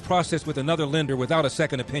deep in the process with another lender without a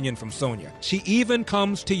second opinion from Sonia. She even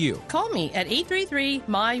comes to you. Call me at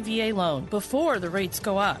 833-MY-VA-LOAN before the rates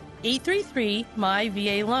go up.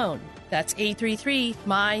 833-MY-VA-LOAN. That's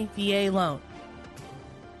 833-MY-VA-LOAN.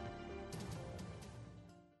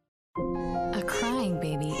 A crying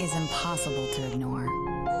baby is impossible to ignore,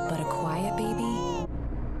 but a quiet baby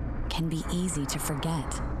can be easy to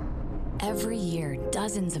forget. Every year,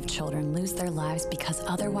 dozens of children lose their lives because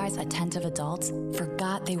otherwise attentive adults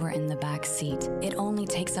forgot they were in the back seat. It only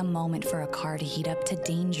takes a moment for a car to heat up to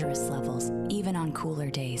dangerous levels, even on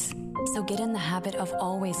cooler days. So get in the habit of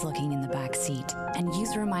always looking in the back seat and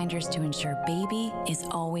use reminders to ensure baby is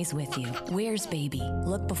always with you. Where's baby?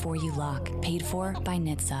 Look before you lock. Paid for by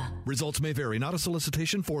NHTSA. Results may vary, not a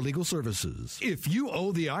solicitation for legal services. If you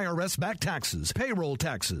owe the IRS back taxes, payroll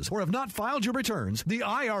taxes, or have not filed your returns, the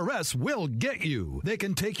IRS will get you. They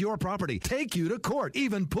can take your property, take you to court,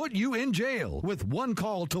 even put you in jail. With one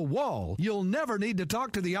call to WALL, you'll never need to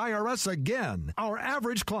talk to the IRS again. Our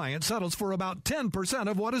average client settles for about 10%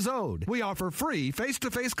 of what is owed. We offer free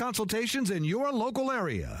face-to-face consultations in your local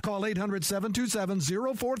area. Call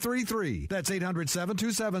 800-727-0433. That's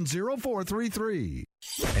 800-727-0433.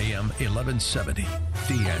 AM 1170,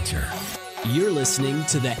 The Answer. You're listening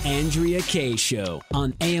to The Andrea Kaye Show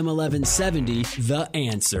on AM 1170, The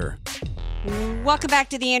Answer. Welcome back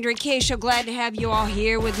to The Andrea Kaye Show. Glad to have you all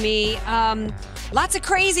here with me. Lots of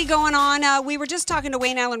crazy going on. We were just talking to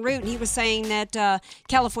Wayne Allen Root, and he was saying that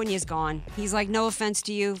California is gone. He's like, no offense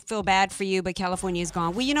to you, feel bad for you, but California is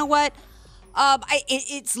gone. Well, you know what?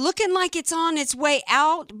 It's looking like it's on its way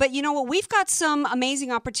out, but you know what? We've got some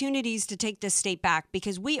amazing opportunities to take this state back,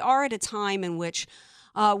 because we are at a time in which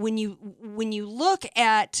when you look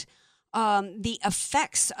at the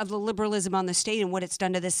effects of the liberalism on the state and what it's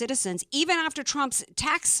done to the citizens, even after Trump's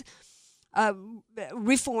tax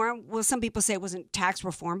reform, well, some people say it wasn't tax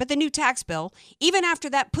reform, but the new tax bill, even after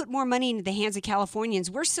that put more money into the hands of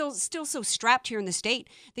Californians, we're still so strapped here in the state.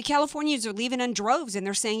 The Californians are leaving in droves, and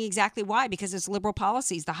they're saying exactly why, because it's liberal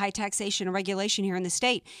policies, the high taxation and regulation here in the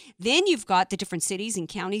state. Then you've got the different cities and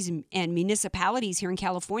counties and municipalities here in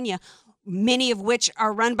California, many of which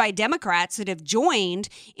are run by Democrats that have joined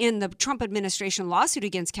in the Trump administration lawsuit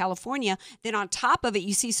against California. Then on top of it,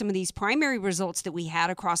 you see some of these primary results that we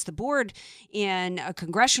had across the board in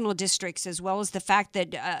congressional districts, as well as the fact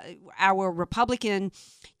that our Republican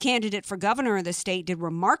candidate for governor of the state did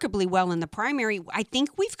remarkably well in the primary. I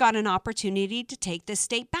think we've got an opportunity to take this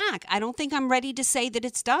state back. I don't think I'm ready to say that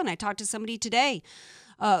it's done. I talked to somebody today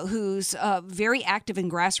who's very active in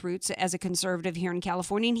grassroots as a conservative here in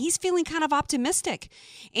California, and he's feeling kind of optimistic.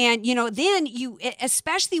 And, then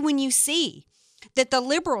especially when you see that the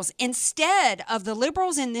liberals, instead of the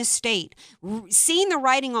liberals in this state seeing the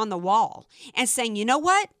writing on the wall and saying, you know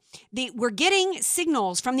what? We're getting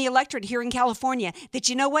signals from the electorate here in California that,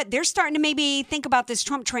 you know what? They're starting to maybe think about this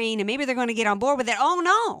Trump train, and maybe they're going to get on board with it. Oh,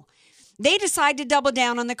 no. They decide to double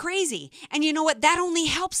down on the crazy. And you know what? That only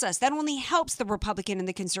helps us. That only helps the Republican and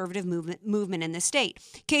the conservative movement in the state.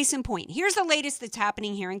 Case in point, here's the latest that's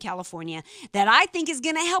happening here in California that I think is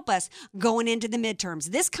going to help us going into the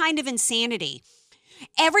midterms. This kind of insanity.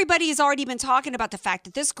 Everybody has already been talking about the fact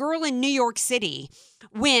that this girl in New York City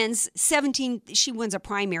she wins a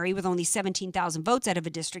primary with only 17,000 votes out of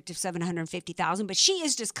a district of 750,000, but she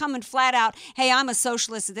is just coming flat out, hey, I'm a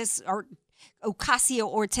socialist,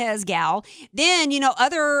 Ocasio-Cortez gal. Then,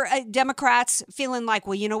 other Democrats feeling like,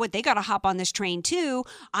 well, you know what? They got to hop on this train too.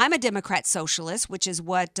 I'm a Democrat socialist, which is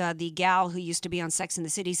what the gal who used to be on Sex and the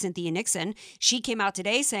City, Cynthia Nixon, she came out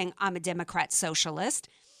today saying, I'm a Democrat socialist.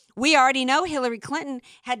 We already know Hillary Clinton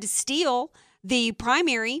had to steal the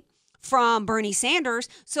primary from Bernie Sanders.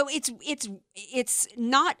 So it's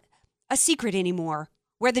not a secret anymore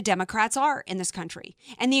where the Democrats are in this country.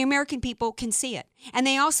 And the American people can see it. And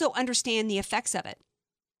they also understand the effects of it.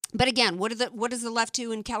 But again, what does the left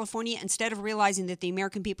do in California? Instead of realizing that the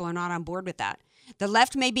American people are not on board with that. The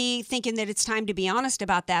left may be thinking that it's time to be honest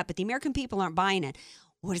about that, but the American people aren't buying it.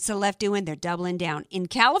 What is the left doing? They're doubling down. In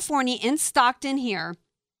California, in Stockton here,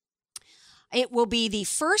 it will be the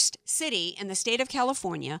first city in the state of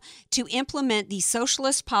California to implement the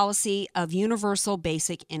socialist policy of universal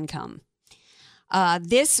basic income.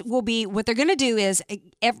 This will be, what they're going to do is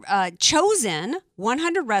chosen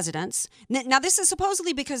 100 residents. Now, this is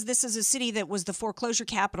supposedly because this is a city that was the foreclosure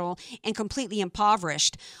capital and completely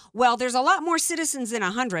impoverished. Well, there's a lot more citizens than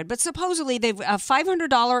 100, but supposedly they've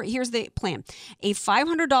 $500, here's the plan. A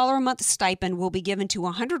 $500 a month stipend will be given to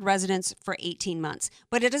 100 residents for 18 months,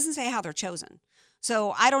 but it doesn't say how they're chosen.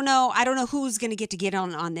 So I don't know who's going to get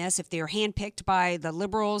on this, if they're handpicked by the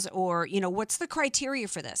liberals or, what's the criteria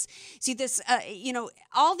for this? See, this,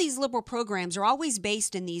 all these liberal programs are always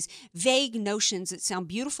based in these vague notions that sound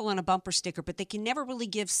beautiful on a bumper sticker, but they can never really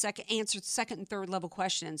give second and third level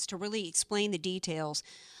questions to really explain the details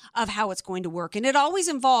of how it's going to work. And it always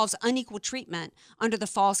involves unequal treatment under the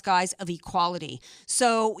false guise of equality.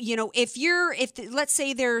 So, if let's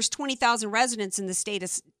say there's 20,000 residents in the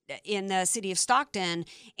city of Stockton,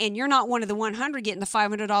 and you're not one of the 100 getting the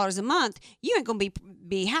 $500 a month, you ain't going to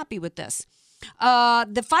be happy with this.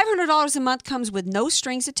 The $500 a month comes with no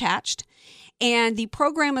strings attached, and the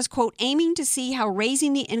program is, quote, aiming to see how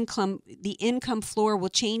raising the income floor will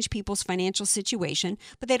change people's financial situation,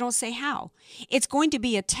 but they don't say how. It's going to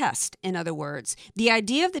be a test, in other words. The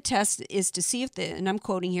idea of the test is to see and I'm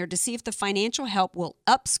quoting here, to see if the financial help will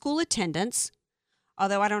up school attendance.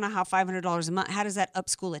 Although I don't know how $500 a month, how does that up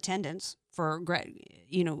school attendance for,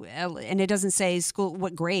 and it doesn't say school,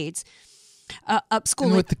 what grades, up school.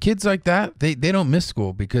 And with the kids like that, they don't miss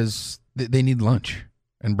school because they need lunch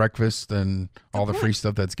and breakfast and all the free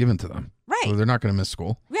stuff that's given to them. Right. So they're not going to miss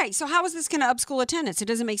school. Right. So how is this going to up school attendance? It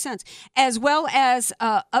doesn't make sense. As well as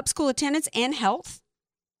up school attendance and health.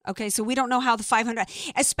 Okay, so we don't know how the 500,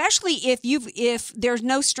 especially if there's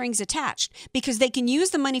no strings attached, because they can use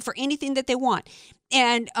the money for anything that they want.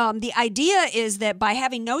 And the idea is that by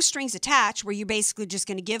having no strings attached, where you're basically just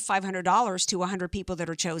going to give $500 to 100 people that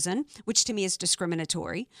are chosen, which to me is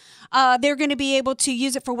discriminatory, they're going to be able to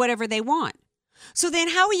use it for whatever they want. So then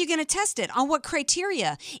how are you going to test it? On what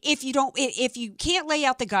criteria? If you can't lay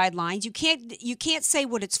out the guidelines, you can't say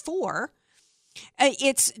what it's for.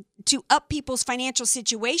 It's to up people's financial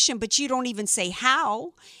situation, but you don't even say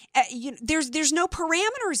how. There's no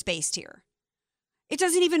parameters based here. It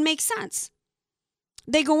doesn't even make sense.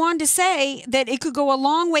 They go on to say that it could go a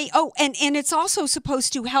long way. Oh, and it's also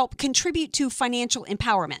supposed to help contribute to financial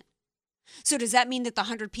empowerment. So does that mean that the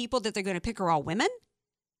 100 people that they're going to pick are all women?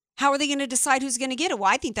 How are they going to decide who's going to get it?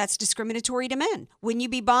 Well, I think that's discriminatory to men. Wouldn't you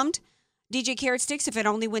be bummed, DJ Carrot Sticks, if it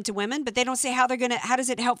only went to women? But they don't say how does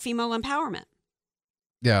it help female empowerment?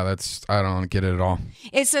 Yeah, I don't get it at all.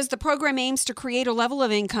 It says the program aims to create a level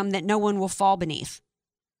of income that no one will fall beneath.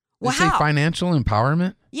 Well, how? Financial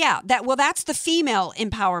empowerment? Yeah, that's the female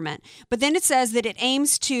empowerment. But then it says that it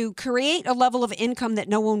aims to create a level of income that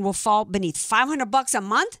no one will fall beneath. $500 a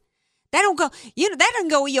month? That doesn't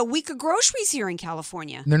go a week of groceries here in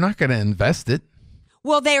California. They're not going to invest it.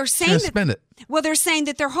 Well, they're saying spend it. Well, they're saying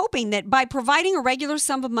that they're hoping that by providing a regular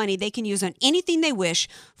sum of money they can use on anything they wish,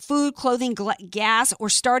 food, clothing, gas, or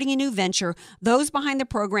starting a new venture, those behind the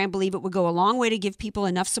program believe it would go a long way to give people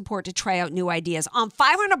enough support to try out new ideas. On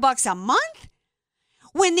 $500 a month?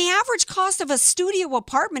 When the average cost of a studio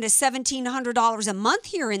apartment is $1,700 a month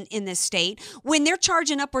here in this state, when they're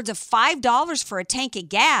charging upwards of $5 for a tank of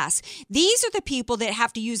gas, these are the people that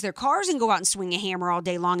have to use their cars and go out and swing a hammer all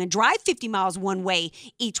day long and drive 50 miles one way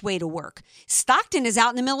each way to work. Stockton is out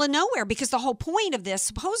in the middle of nowhere because the whole point of this,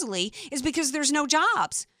 supposedly, is because there's no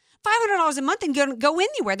jobs. $500 a month and go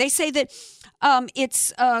anywhere. They say that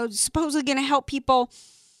it's supposedly going to help people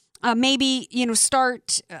maybe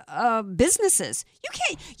start businesses.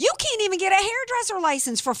 You can't even get a hairdresser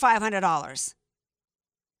license for $500.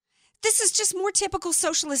 This is just more typical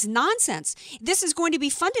socialist nonsense. This is going to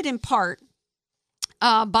be funded in part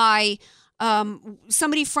by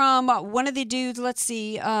somebody from one of the dudes. Let's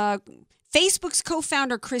see. Facebook's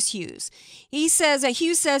co-founder, Chris Hughes. Hughes says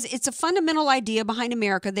it's a fundamental idea behind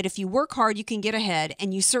America that if you work hard, you can get ahead,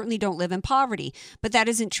 and you certainly don't live in poverty. But that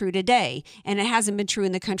isn't true today, and it hasn't been true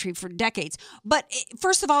in the country for decades. But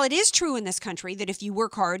first of all, it is true in this country that if you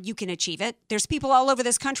work hard, you can achieve it. There's people all over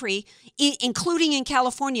this country, including in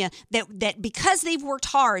California, that because they've worked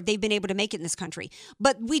hard, they've been able to make it in this country.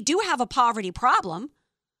 But we do have a poverty problem.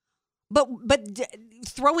 But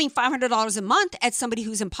throwing $500 a month at somebody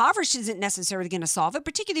who's impoverished isn't necessarily going to solve it,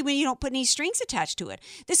 particularly when you don't put any strings attached to it.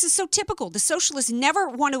 This is so typical. The socialists never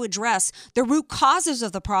want to address the root causes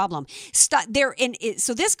of the problem.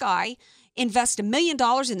 So this guy invests $1 million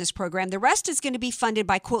in this program. The rest is going to be funded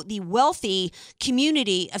by, quote, the wealthy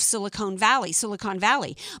community of Silicon Valley,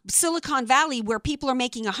 where people are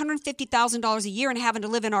making $150,000 a year and having to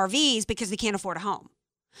live in RVs because they can't afford a home.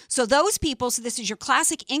 So those people, so this is your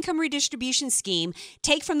classic income redistribution scheme,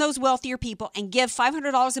 take from those wealthier people and give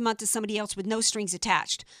 $500 a month to somebody else with no strings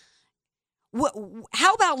attached.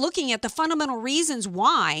 How about looking at the fundamental reasons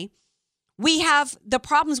why we have the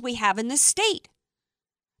problems we have in this state?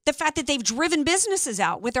 The fact that they've driven businesses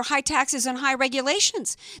out with their high taxes and high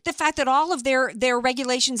regulations. The fact that all of their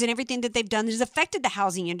regulations and everything that they've done has affected the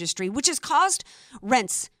housing industry, which has caused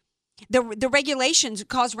rents. The regulations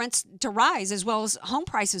cause rents to rise as well as home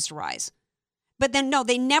prices to rise. But then, no,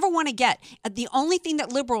 they never want to get the only thing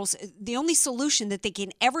that liberals, the only solution that they can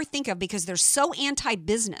ever think of, because they're so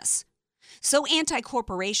anti-business, so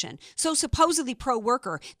anti-corporation, so supposedly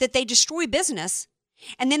pro-worker, that they destroy business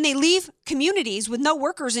and then they leave communities with no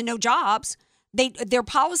workers and no jobs. Their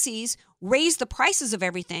policies raise the prices of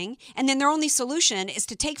everything, and then their only solution is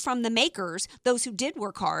to take from the makers, those who did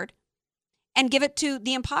work hard, and give it to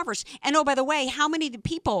the impoverished. And oh, by the way, how many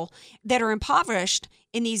people that are impoverished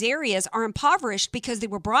in these areas are impoverished because they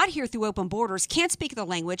were brought here through open borders, can't speak the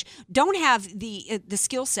language, don't have the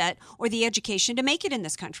skill set or the education to make it in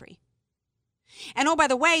this country. And oh, by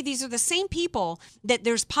the way, these are the same people that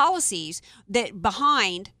there's policies that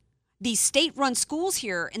behind these state-run schools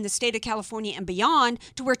here in the state of California and beyond,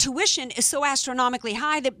 to where tuition is so astronomically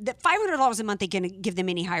high that $500 a month ain't going to give them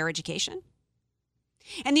any higher education.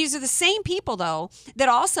 And these are the same people, though, that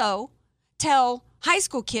also tell high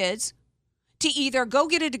school kids to either go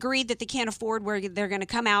get a degree that they can't afford, where they're going to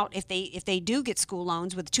come out if they do get school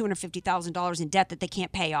loans with $250,000 in debt that they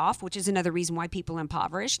can't pay off, which is another reason why people are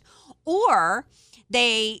impoverished, or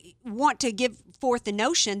they want to give forth the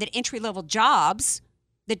notion that entry-level jobs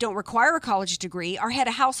that don't require a college degree are head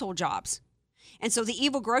of household jobs. And so the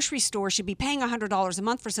evil grocery store should be paying $100 a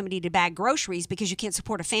month for somebody to bag groceries because you can't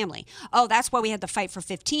support a family. Oh, that's why we had to fight for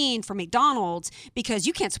 $15 for McDonald's, because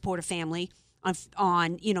you can't support a family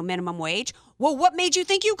on minimum wage. Well, what made you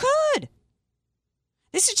think you could?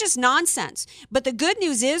 This is just nonsense. But the good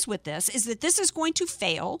news is with this is that this is going to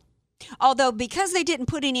fail. Although, because they didn't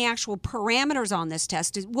put any actual parameters on this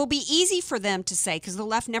test, it will be easy for them to say, because the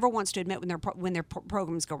left never wants to admit when their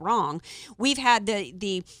programs go wrong. We've had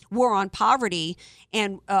the war on poverty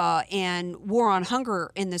and war on hunger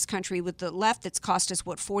in this country with the left that's cost us,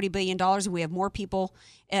 $40 billion, and we have more people,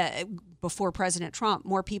 before President Trump,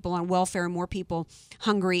 more people on welfare, more people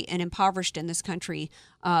hungry and impoverished in this country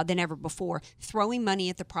than ever before. Throwing money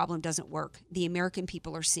at the problem doesn't work. The American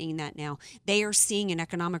people are seeing that now. They are seeing an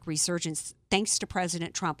economic resurgence thanks to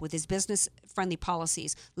President Trump with his business-friendly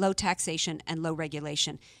policies, low taxation, and low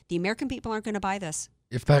regulation. The American people aren't going to buy this.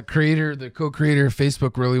 If that the co-creator of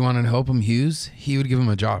Facebook really wanted to help him, Hughes, he would give him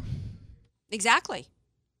a job. Exactly.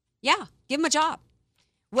 Yeah, give him a job.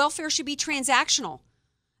 Welfare should be transactional.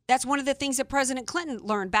 That's one of the things that President Clinton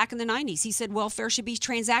learned back in the 90s. He said welfare should be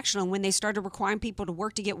transactional. And when they started requiring people to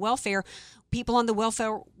work to get welfare, people on the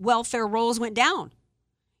welfare rolls went down.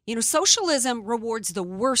 Socialism rewards the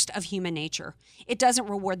worst of human nature. It doesn't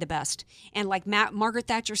reward the best. And like Margaret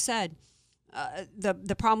Thatcher said,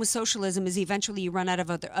 the problem with socialism is eventually you run out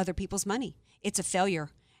of other people's money. It's a failure.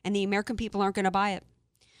 And the American people aren't going to buy it.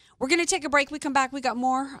 We're going to take a break. We come back. We got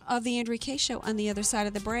more of the Andrea Kaye Show on the other side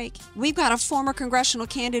of the break. We've got a former congressional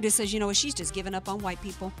candidate who says, she's just given up on white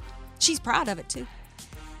people. She's proud of it, too.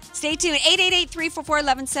 Stay tuned.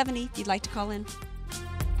 888-344-1170 if you'd like to call in.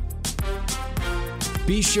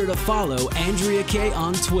 Be sure to follow Andrea Kaye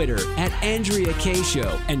on Twitter at Andrea Kaye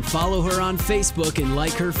Show, and follow her on Facebook and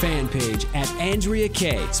like her fan page at Andrea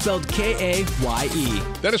Kaye, spelled Kaye.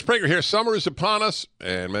 Dennis Prager here. Summer is upon us,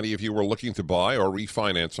 and many of you are looking to buy or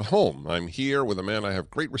refinance a home. I'm here with a man I have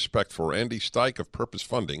great respect for, Andy Steich of Purpose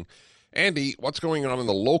Funding. Andy, what's going on in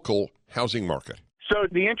the local housing market? So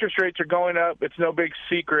the interest rates are going up. It's no big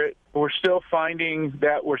secret. We're still finding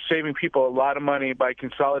that we're saving people a lot of money by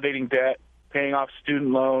consolidating debt, paying off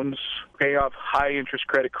student loans, paying off high-interest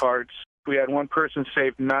credit cards. We had one person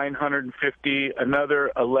save $950,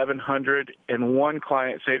 another $1,100, and one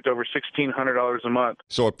client saved over $1,600 a month.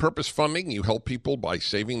 So at Purpose Funding, you help people by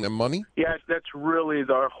saving them money? Yes, that's really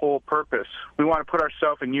our whole purpose. We want to put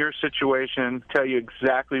ourselves in your situation, tell you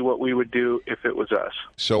exactly what we would do if it was us.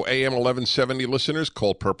 So AM 1170 listeners,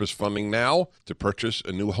 call Purpose Funding now to purchase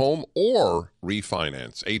a new home or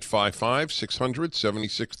refinance.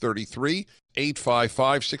 855-600-7633,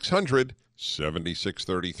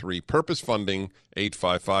 855-600-7633. Purpose Funding,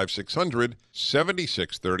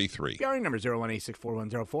 855-600-7633. PRA number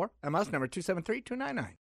 018641104, MLS number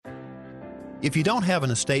 273299. If you don't have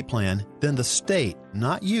an estate plan, then the state,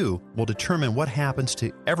 not you, will determine what happens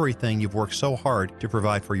to everything you've worked so hard to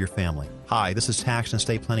provide for your family. Hi, this is tax and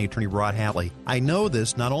estate planning attorney Rod Hatley. I know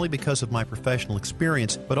this not only because of my professional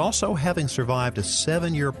experience, but also having survived a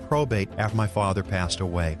 7-year probate after my father passed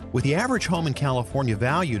away. With the average home in California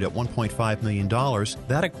valued at $1.5 million,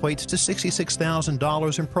 that equates to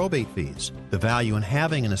 $66,000 in probate fees. The value in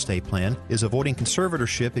having an estate plan is avoiding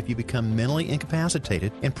conservatorship if you become mentally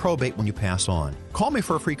incapacitated and probate when you pass on. Call me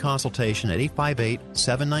for a free consultation at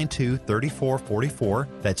 858-792-3444.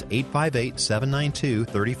 That's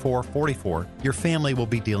 858-792-3444. Your family will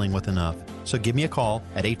be dealing with enough. So give me a call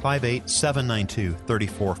at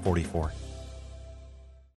 858-792-3444.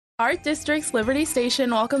 Art District's Liberty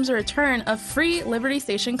Station welcomes a return of free Liberty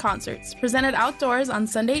Station concerts, presented outdoors on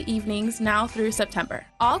Sunday evenings now through September.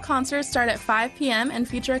 All concerts start at 5 p.m. and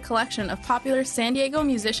feature a collection of popular San Diego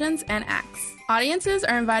musicians and acts. Audiences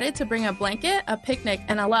are invited to bring a blanket, a picnic,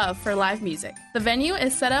 and a love for live music. The venue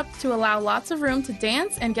is set up to allow lots of room to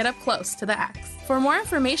dance and get up close to the acts. For more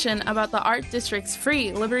information about the Art District's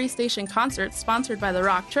free Liberty Station concerts sponsored by the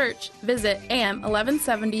Rock Church, visit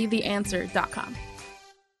am1170theanswer.com.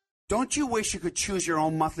 Don't you wish you could choose your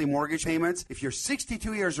own monthly mortgage payments? If you're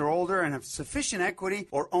 62 years or older and have sufficient equity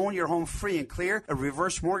or own your home free and clear, a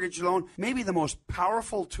reverse mortgage loan may be the most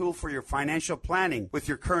powerful tool for your financial planning. With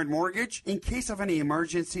your current mortgage, in case of any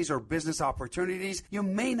emergencies or business opportunities, you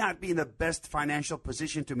may not be in the best financial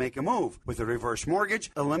position to make a move. With a reverse mortgage,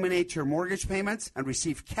 eliminate your mortgage payments and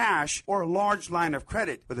receive cash or a large line of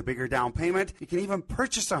credit. With a bigger down payment, you can even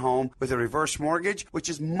purchase a home with a reverse mortgage, which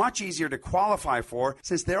is much easier to qualify for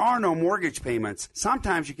since there are no mortgage payments.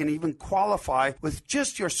 Sometimes you can even qualify with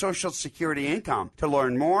just your Social Security income. To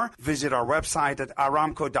learn more, visit our website at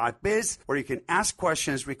aramco.biz, where you can ask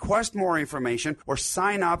questions, request more information, or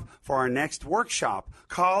sign up for our next workshop.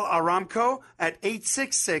 Call Aramco at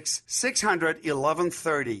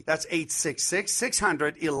 866-600-1130. That's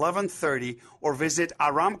 866-600-1130, or visit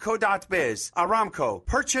aramco.biz. Aramco.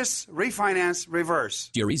 Purchase, refinance,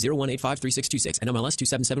 reverse. GRE 01853626, NMLS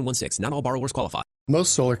 27716. Not all borrowers qualify.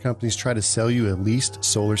 Most solar companies try to sell you a leased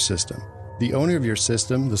solar system. The owner of your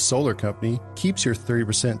system, the solar company, keeps your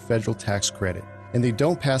 30% federal tax credit, and they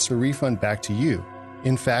don't pass a refund back to you.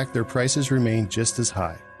 In fact, their prices remain just as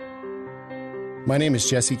high. My name is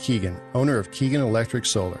Jesse Keegan, owner of Keegan Electric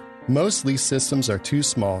Solar. Most lease systems are too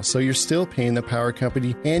small, so you're still paying the power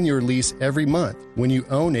company and your lease every month. When you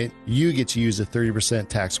own it, you get to use a 30%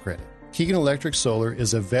 tax credit. Keegan Electric Solar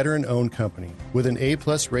is a veteran-owned company with an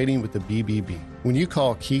A-plus rating with the BBB. When you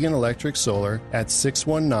call Keegan Electric Solar at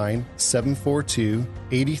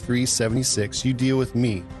 619-742-8376, you deal with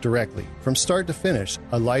me directly, from start to finish,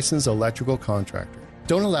 a licensed electrical contractor.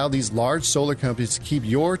 Don't allow these large solar companies to keep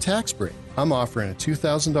your tax break. I'm offering a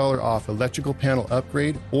 $2,000 off electrical panel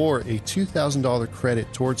upgrade or a $2,000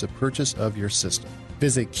 credit towards the purchase of your system.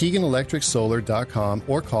 Visit KeeganElectricSolar.com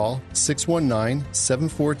or call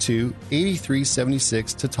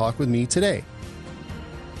 619-742-8376 to talk with me today.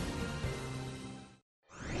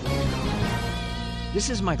 This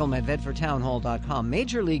is Michael Medved for Townhall.com.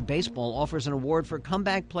 Major League Baseball offers an award for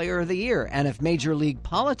Comeback Player of the Year, and if Major League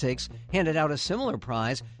Politics handed out a similar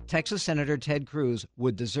prize, Texas Senator Ted Cruz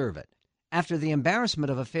would deserve it. After the embarrassment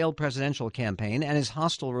of a failed presidential campaign and his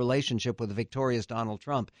hostile relationship with the victorious Donald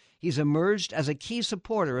Trump, he's emerged as a key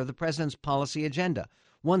supporter of the president's policy agenda.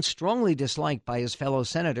 Once strongly disliked by his fellow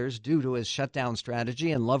senators due to his shutdown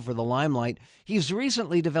strategy and love for the limelight, he's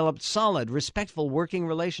recently developed solid, respectful working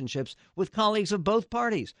relationships with colleagues of both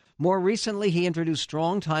parties. More recently, he introduced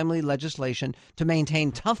strong, timely legislation to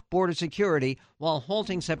maintain tough border security while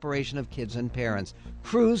halting separation of kids and parents.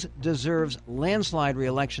 Cruz deserves landslide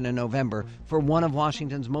re-election in November for one of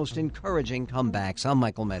Washington's most encouraging comebacks. I'm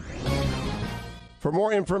Michael Medved. For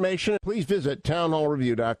more information, please visit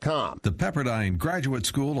townhallreview.com. The Pepperdine Graduate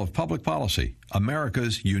School of Public Policy,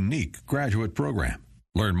 America's unique graduate program.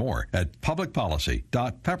 Learn more at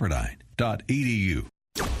publicpolicy.pepperdine.edu.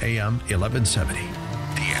 AM 1170.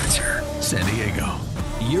 The Answer, San Diego.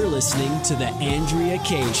 You're listening to The Andrea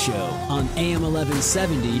Kaye Show on AM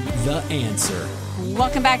 1170, The Answer.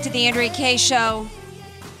 Welcome back to The Andrea Kaye Show.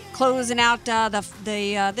 Closing out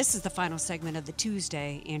this is the final segment of the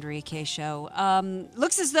Tuesday Andrea Kaye Show.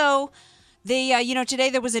 Looks as though today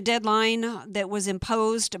there was a deadline that was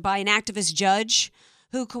imposed by an activist judge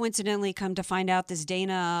who coincidentally come to find out this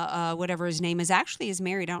Dana, whatever his name is, actually is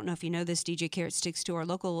married. I don't know if you know this. DJ Carrot sticks to our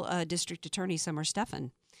local district attorney, Summer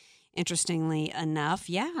Stephan. Interestingly enough,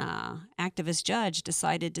 activist judge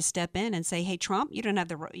decided to step in and say, "Hey, Trump, you don't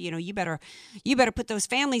have you better put those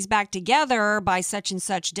families back together by such and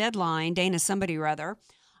such deadline." Dana somebody or other.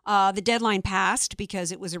 The deadline passed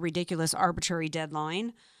because it was a ridiculous, arbitrary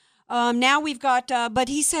deadline. Now we've got, but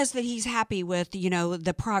he says that he's happy with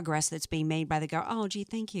the progress that's being made by the government. Oh, gee,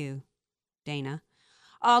 thank you, Dana.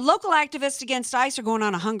 Local activists against ICE are going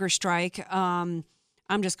on a hunger strike.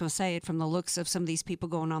 I'm just going to say it from the looks of some of these people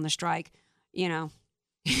going on the strike. Good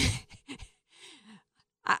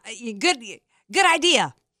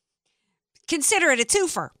idea. Consider it a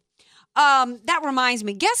twofer. That reminds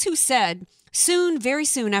me, guess who said, soon, very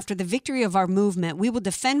soon after the victory of our movement, we will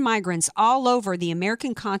defend migrants all over the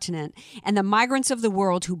American continent and the migrants of the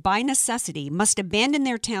world who by necessity must abandon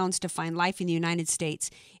their towns to find life in the United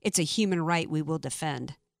States. It's a human right we will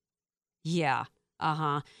defend. Yeah.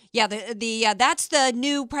 Yeah, that's the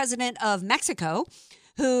new president of Mexico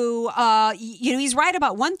who, he's right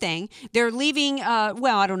about one thing. They're leaving,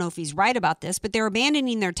 I don't know if he's right about this, but they're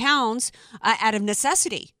abandoning their towns out of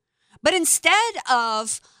necessity. But instead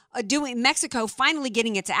of doing Mexico finally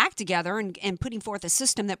getting its act together and putting forth a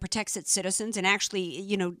system that protects its citizens and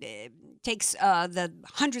actually, takes the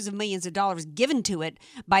hundreds of millions of dollars given to it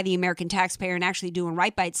by the American taxpayer and actually doing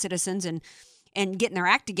right by its citizens and getting their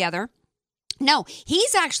act together. No,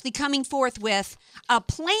 he's actually coming forth with a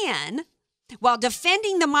plan while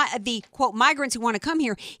defending the quote migrants who want to come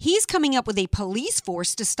here. He's coming up with a police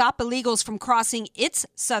force to stop illegals from crossing its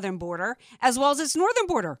southern border as well as its northern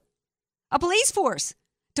border. A police force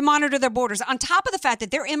to monitor their borders, on top of the fact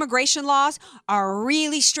that their immigration laws are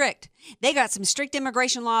really strict. They got some strict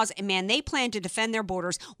immigration laws, and man, they plan to defend their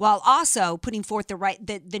borders while also putting forth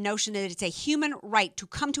the notion that it's a human right to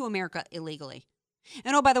come to America illegally.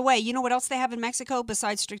 And oh, by the way, you know what else they have in Mexico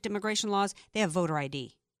besides strict immigration laws? They have voter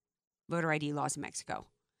ID. voter ID laws in Mexico.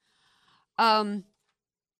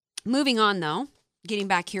 Moving on, though, getting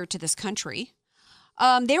back here to this country,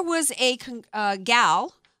 there was a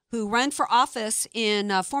gal who ran for office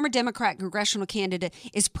in former Democrat congressional candidate,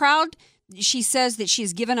 is proud. She says that she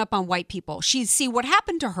has given up on white people. See, what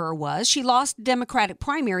happened to her was she lost the Democratic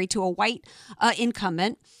primary to a white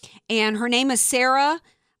incumbent, and her name is Sarah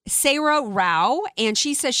Rao, and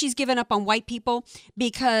she says she's given up on white people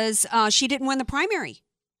because she didn't win the primary.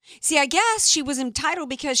 See, I guess she was entitled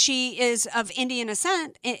because she is of Indian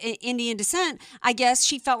descent. I guess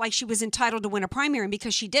she felt like she was entitled to win a primary, and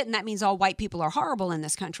because she didn't, that means all white people are horrible in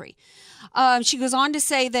this country. She goes on to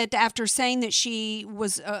say that after saying that she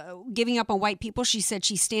was giving up on white people, she said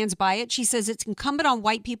she stands by it. She says it's incumbent on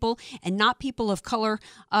white people and not people of color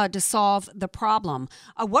to solve the problem.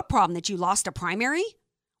 What problem? That you lost a primary?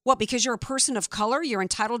 What, because you're a person of color, you're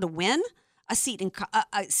entitled to win a seat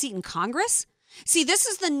in Congress? See, this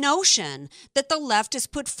is the notion that the left has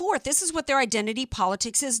put forth. This is what their identity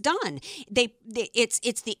politics has done.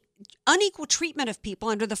 It's the unequal treatment of people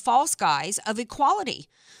under the false guise of equality.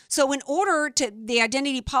 So in order to the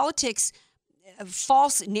identity politics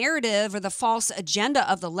false narrative or the false agenda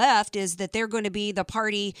of the left is that they're going to be the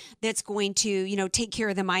party that's going to, take care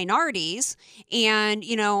of the minorities and,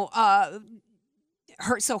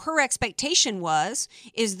 her expectation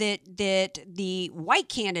is that the white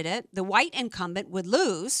candidate, the white incumbent would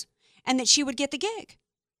lose and that she would get the gig.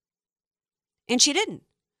 And she didn't.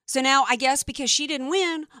 So now I guess because she didn't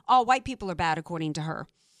win, all white people are bad according to her.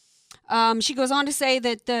 She goes on to say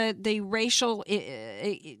that the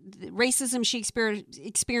racism she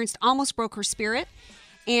experienced almost broke her spirit.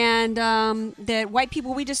 And that white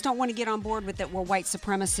people, we just don't want to get on board with that we're white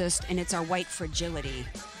supremacist and it's our white fragility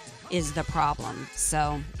is the problem.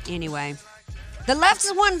 So anyway, the left's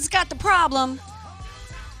the one that's got the problem.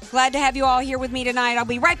 Glad to have you all here with me tonight. I'll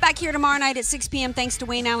be right back here tomorrow night at 6 p.m. Thanks to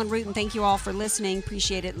Wayne Allen Root, and thank you all for listening.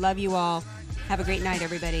 Appreciate it. Love you all. Have a great night,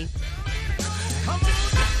 everybody.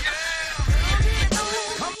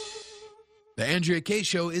 The Andrea Kaye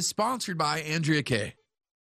Show is sponsored by Andrea Kaye.